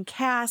supporting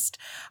cast.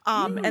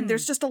 And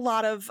there's just a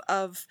lot of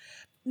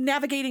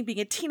navigating being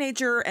a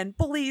teenager and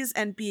bullies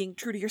and being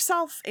true to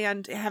yourself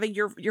and having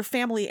your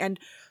family and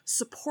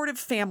supportive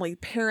family,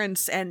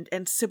 parents and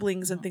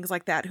siblings and things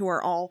like that who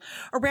are all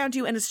around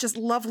you. And it's just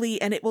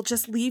lovely, and it will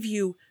just leave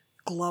you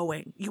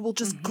glowing. You will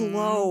just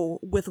glow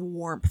with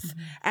warmth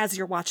as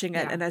you're watching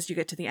it and as you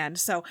get to the end.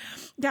 So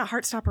yeah,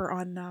 Heartstopper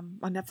on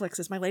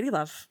Netflix is my lady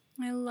love.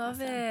 I love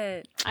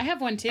it. I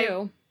have one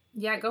too.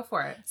 Yeah, go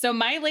for it. So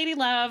my lady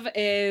love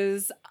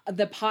is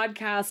the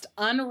podcast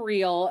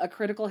Unreal, A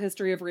Critical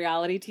History of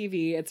Reality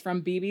TV. It's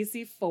from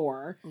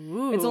BBC4.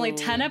 Ooh. It's only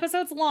 10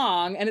 episodes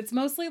long, and it's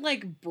mostly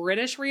like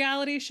British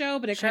reality show,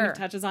 but it kind of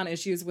touches on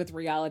issues with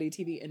reality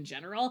TV in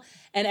general.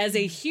 And as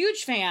a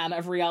huge fan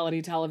of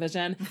reality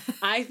television,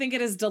 I think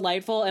it is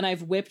delightful, and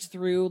I've whipped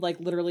through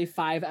like literally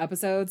 5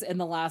 episodes in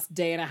the last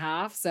day and a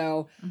half.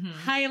 So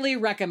highly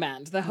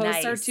recommend. The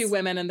hosts are 2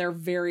 women, and they're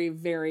very,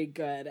 very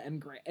good and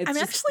great. I'm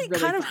actually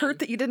really kind of hurt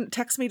that you didn't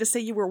text me to say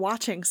you were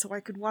watching so I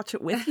could watch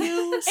it with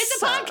you.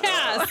 It's a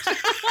podcast.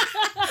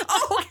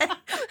 Oh, okay.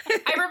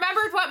 I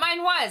remembered what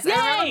mine was. Yay!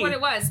 I remembered what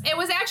it was.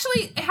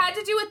 It had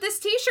to do with this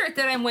t-shirt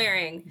that I'm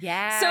wearing.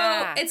 Yeah.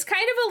 So it's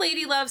kind of a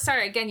lady love.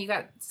 Sorry, again, you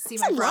got to see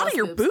my a lot of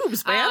your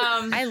boobs,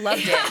 man. I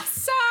loved it.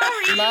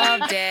 Sorry.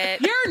 Loved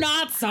it. You're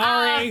not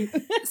sorry.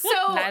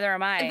 So neither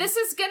am I. This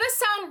is gonna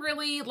sound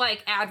really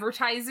like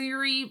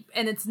advertisery,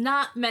 and it's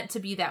not meant to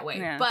be that way.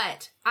 Yeah.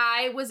 But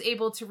I was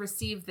able to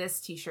receive this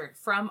t-shirt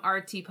from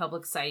our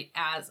TeePublic site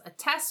as a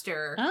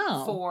tester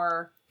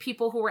for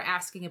people who were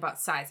asking about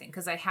sizing,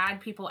 because I had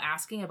people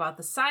asking about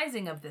the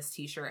sizing of this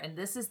t-shirt, and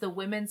this is the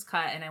women's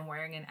cut, and I'm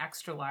wearing an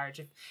extra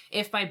large.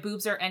 If my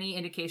boobs are any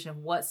indication of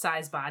what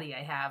size body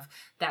I have,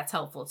 that's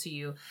helpful to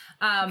you.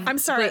 I'm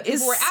sorry,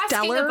 is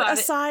stellar a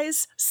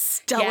size?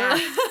 Stellar?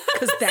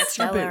 Because that's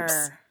your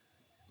boobs.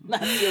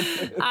 That's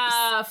your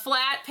boobs.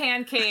 Flat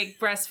pancake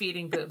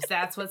breastfeeding boobs.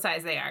 That's what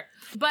size they are.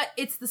 But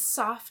it's the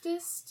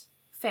softest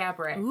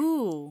fabric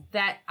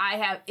that I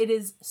have. It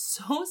is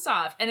so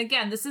soft. And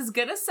again, this is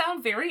gonna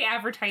sound very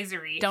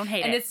advertisery. Don't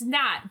hate it. And it's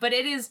not, but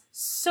it is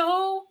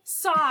so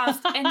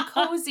soft and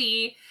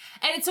cozy.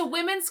 And it's a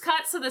women's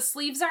cut, so the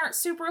sleeves aren't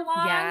super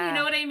long. Yeah. You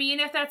know what I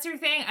mean? If that's your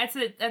thing.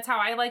 That's how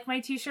I like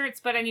my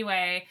t-shirts. But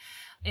anyway,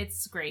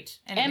 it's great.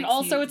 And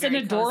also it's an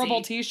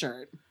adorable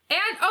t-shirt.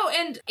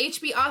 And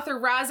HB author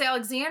Roz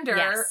Alexander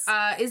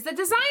is the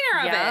designer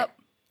of it.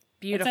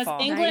 Beautiful. It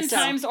says England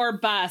Times or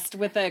bust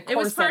with a corset. It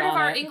was part of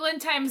our it.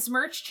 England Times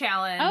merch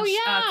challenge. Oh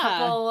yeah, a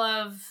couple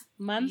of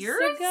months years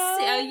ago.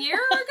 A year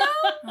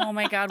ago. Oh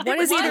my God! What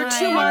is either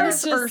 2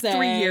 months or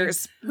 3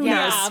 years? Who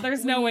knows?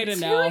 There's no way to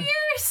know. 2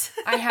 years.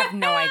 I have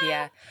no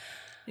idea.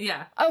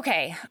 Yeah.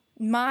 Okay,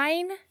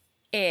 mine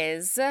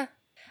is.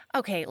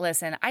 Okay,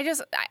 listen,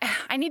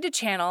 I need to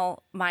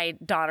channel my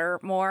daughter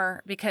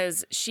more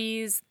because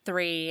she's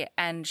 3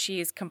 and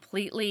she's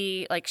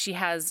completely, like, she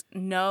has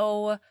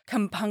no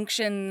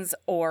compunctions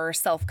or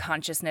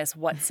self-consciousness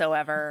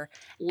whatsoever.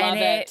 Love and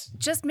it.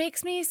 just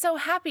makes me so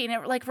happy. And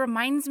it, like,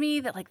 reminds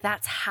me that, like,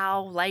 that's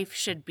how life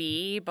should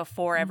be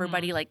before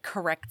everybody, like,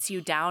 corrects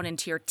you down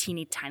into your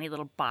teeny tiny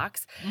little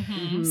box.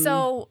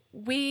 So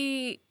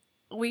we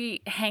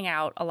hang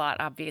out a lot,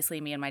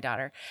 obviously, me and my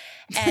daughter.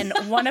 And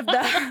one of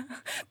the,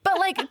 but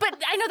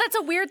I know that's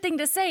a weird thing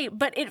to say,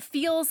 but it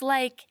feels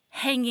like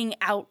hanging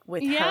out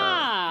with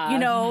her. You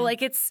know,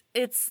 like it's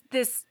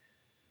this,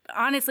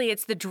 honestly,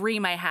 it's the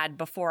dream I had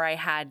before I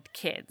had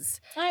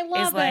kids. I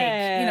love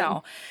it. You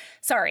know,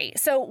 sorry.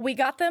 So we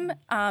got them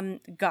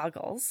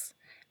goggles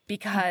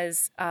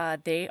because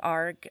they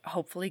are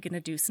hopefully going to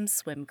do some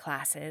swim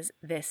classes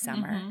this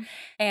summer.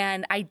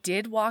 And I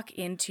did walk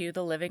into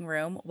the living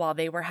room while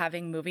they were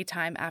having movie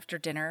time after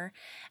dinner,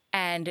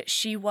 and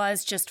she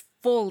was just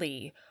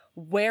fully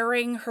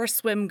wearing her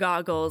swim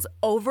goggles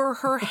over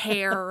her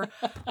hair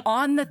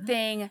on the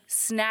thing,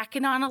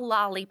 snacking on a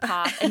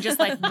lollipop, and just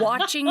like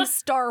watching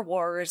Star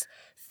Wars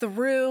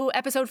through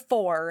episode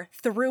 4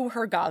 through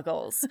her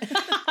goggles.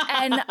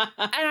 And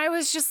I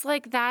was just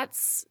like,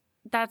 that's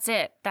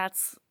it.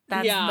 That's the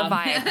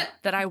vibe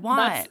that I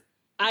want.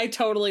 I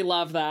totally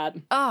love that.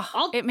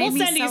 Oh, We'll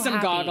send you so some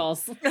happy.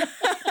 goggles.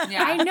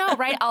 I know,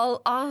 right?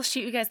 I'll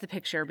shoot you guys the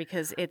picture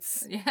because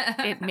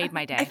it made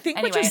my day. I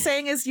think what you're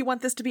saying is you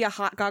want this to be a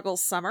hot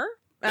goggles summer.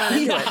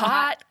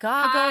 Hot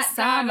goggles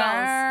summer.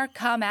 Goggles.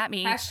 Come at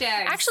me.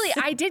 Hashtags. Actually,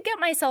 I did get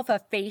myself a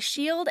face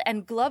shield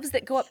and gloves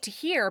that go up to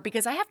here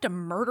because I have to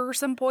murder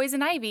some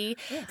poison ivy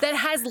that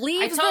has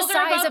leaves the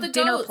size of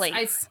dinner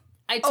plates.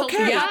 I told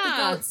her about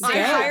the goats. I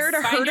hired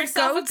a Find herd of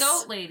yourself goats a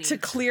goat lady. to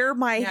clear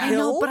my I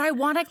hill. know, but I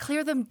want to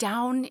clear them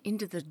down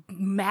into the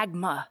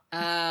magma. Oh.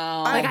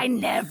 Like, I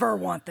never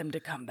want them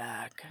to come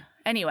back.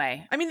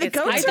 Anyway. I mean, the it's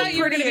goats I are thought you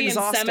were pretty going to be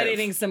exhaustive.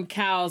 inseminating some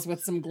cows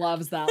with some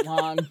gloves that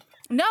long.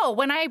 No,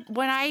 when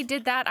I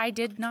did that, I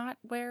did not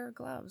wear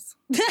gloves.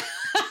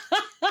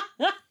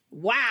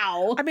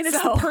 Wow. I mean,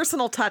 it's the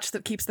personal touch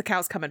that keeps the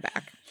cows coming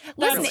back.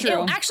 Listen, That's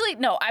true. actually,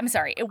 no, I'm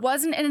sorry. It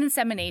wasn't an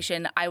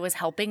insemination. I was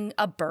helping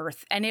a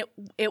birth, and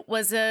it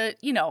was a,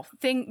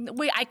 thing.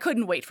 I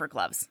couldn't wait for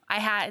gloves.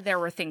 There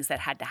were things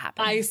that had to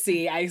happen. I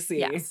see.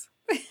 Yes.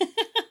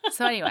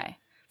 So anyway,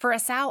 for a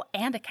sow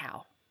and a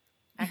cow.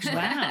 Actually.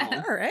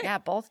 Wow. All right. Yeah,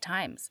 both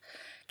times.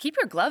 Keep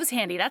your gloves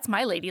handy. That's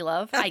my lady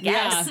love, I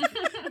guess. Yeah.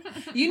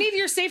 You need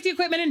your safety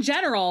equipment in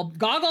general,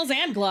 goggles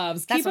and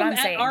gloves. That's Keep what them I'm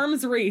at saying.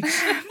 arm's reach.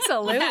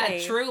 Absolutely. Yeah,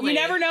 truly. You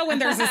never know when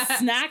there's a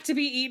snack to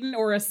be eaten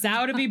or a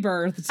sow to be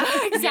birthed.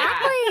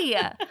 Exactly.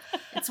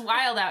 It's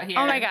wild out here.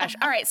 Oh my gosh.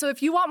 All right. So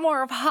if you want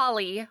more of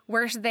Holly,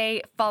 where should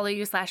they follow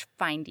you /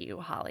 find you,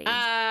 Holly?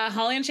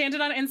 Holly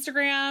Enchanted on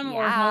Instagram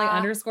or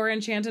Yeah.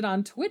 Holly_Enchanted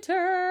on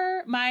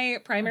Twitter. My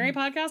primary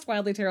podcast,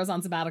 Wildly Tarot's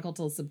on sabbatical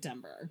till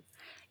September.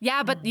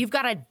 Yeah, but you've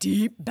got a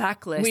deep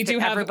backlist. We do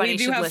that have everybody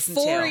should listen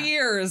 4 to.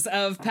 years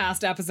of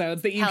past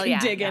episodes that you Hell can yeah,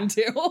 dig yeah.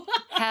 into.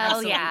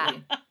 Hell yeah.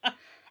 Absolutely.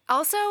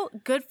 Also,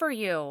 good for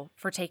you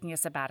for taking a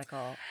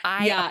sabbatical.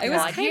 I Yeah, it was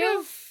applaud kind you.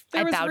 of.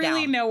 There I was bow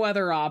really down. no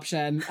other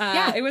option.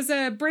 Yeah. It was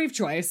a brave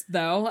choice,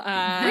 though.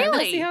 Really? We'll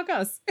see how it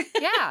goes.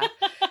 Yeah.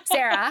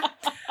 Sarah,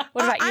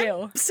 what about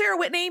you? I'm Sarah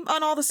Whitney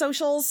on all the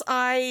socials.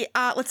 I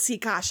let's see,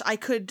 gosh, I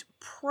could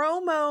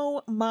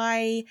promo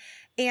my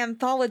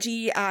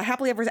anthology,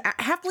 Happily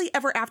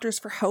Ever Afters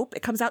for Hope.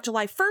 It comes out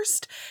July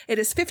 1st. It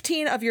is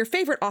 15 of your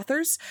favorite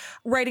authors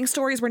writing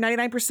stories where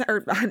 99%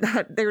 or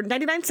they're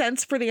 99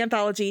 cents for the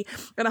anthology,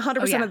 and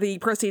 100% of the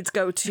proceeds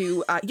go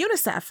to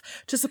UNICEF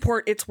to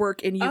support its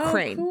work in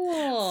Ukraine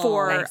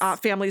for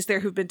families there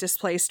who've been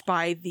displaced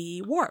by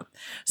the war.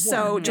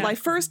 So July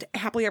 1st,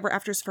 Happily Ever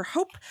Afters for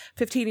Hope.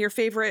 15 of your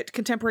favorite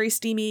contemporary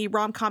steamy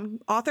rom-com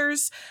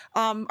authors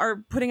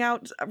are putting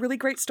out really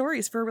great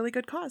stories for a really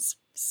good cause.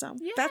 So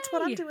that's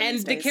what I'm doing. And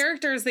these the days.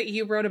 characters that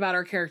you wrote about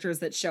are characters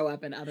that show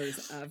up in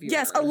others of your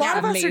Yes, a lot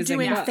of us are amazing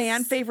doing books.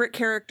 fan favorite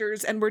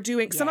characters, and we're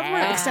doing some of them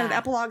are extended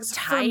epilogues.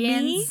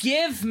 Tie-ins.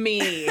 Give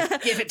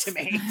it to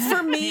me.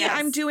 For me, Yes.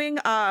 I'm doing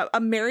a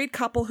married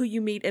couple who you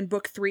meet in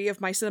book 3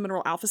 of my Cinnamon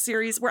Roll Alpha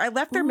series, where I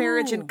left their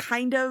marriage in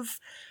kind of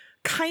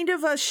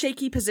a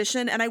shaky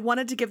position, and I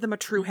wanted to give them a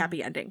true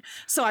happy ending.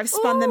 So I've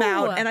spun them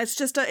out, and it's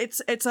just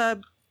it's a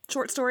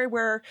short story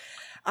where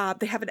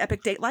they have an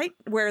epic date night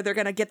where they're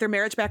going to get their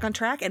marriage back on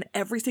track, and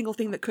every single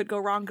thing that could go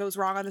wrong goes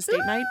wrong on this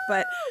date night.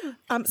 But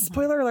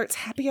spoiler alerts,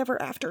 Happy Ever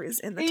After is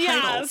in the title.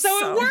 Yeah,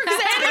 so it works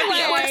anyway.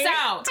 It works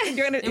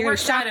out. You're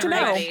works out, shocked to know.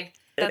 everybody.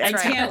 That's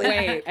I can't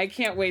right. wait. I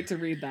can't wait to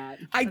read that.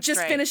 I That's just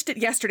right. finished it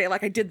yesterday,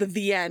 like I did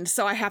the end,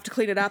 so I have to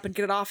clean it up and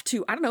get it off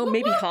to, I don't know,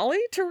 maybe Holly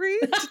to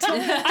read? To tell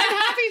me. I'm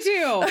happy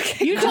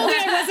to. You told me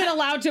I wasn't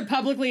allowed to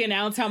publicly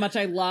announce how much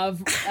I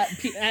love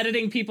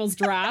editing people's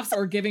drafts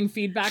or giving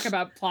feedback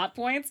about plot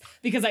points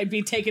because I'd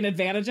be taken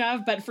advantage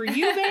of. But for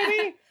you,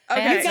 baby,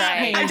 Okay, you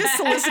got me. I just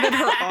solicited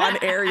her on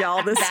air,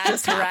 y'all. This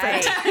just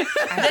right. happened.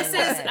 This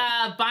is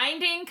a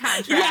binding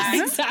contract.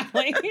 Yes,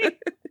 exactly.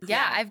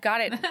 Yeah, I've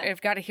got it.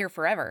 I've got it here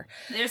forever.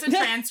 There's a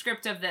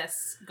transcript of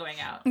this going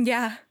out.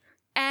 Yeah.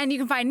 And you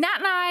can find Nat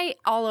and I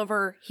all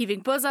over Heaving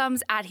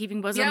Bosoms, at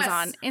Heaving Bosoms Yes.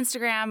 on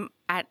Instagram,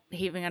 at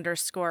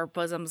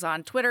Heaving_Bosoms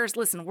on Twitters.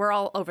 Listen, we're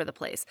all over the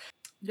place.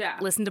 Yeah.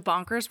 Listen to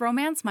Bonkers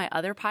Romance, my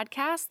other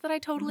podcast that I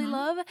totally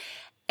love.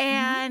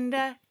 And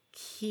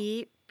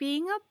keep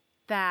being a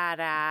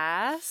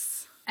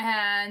badass.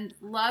 And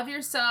love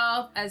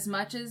yourself as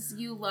much as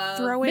you love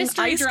Throwing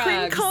Mystery ice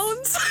cream drugs.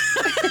 cones.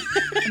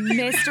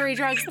 Mystery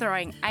drugs,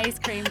 throwing ice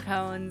cream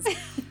cones.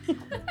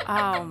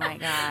 Oh my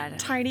God.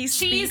 Tiny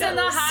cheese in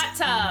the Speedos. hot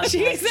tub.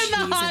 Cheese in the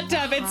Cheese hot in the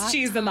tub. It's hot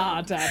cheese in the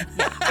hot tub.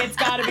 It's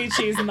got to be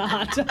cheese in the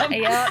hot tub.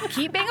 Yep.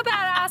 Keep being a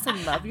badass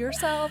and love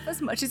yourself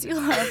as much as you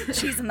love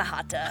cheese in the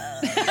hot tub.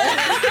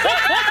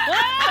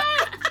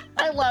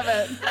 I love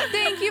it.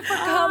 Thank you for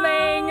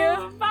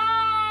coming. Bye.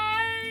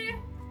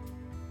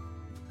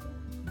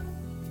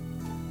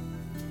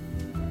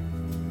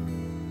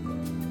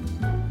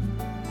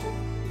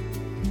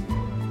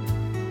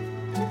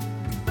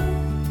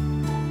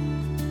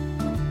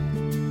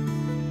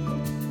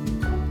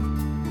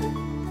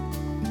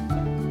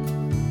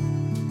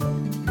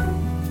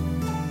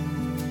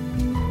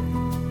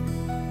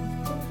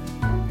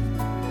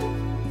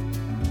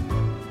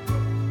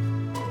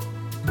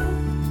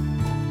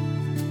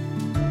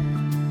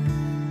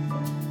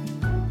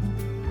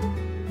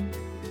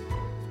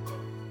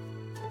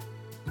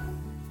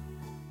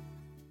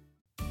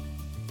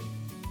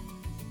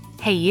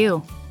 Hey,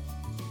 you.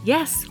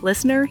 Yes,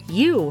 listener,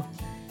 you.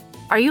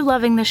 Are you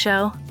loving the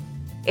show?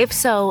 If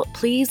so,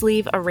 please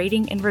leave a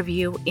rating and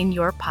review in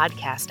your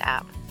podcast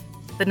app.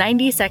 The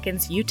 90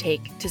 seconds you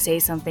take to say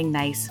something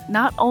nice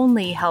not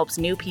only helps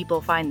new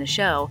people find the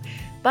show,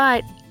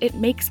 but it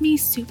makes me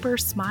super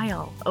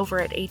smile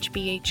over at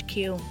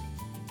HBHQ.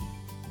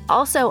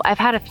 Also, I've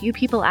had a few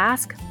people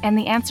ask, and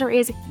the answer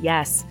is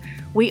yes.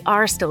 We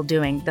are still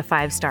doing the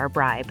 5-star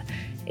bribe.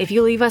 If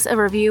you leave us a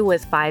review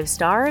with 5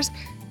 stars,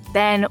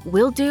 then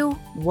we'll do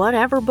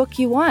whatever book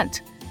you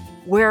want.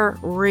 We're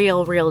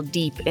real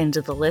deep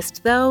into the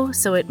list, though,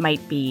 so it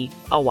might be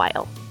a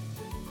while.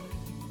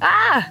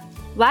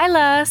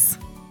 Lilas!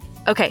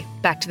 Okay,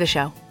 back to the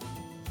show.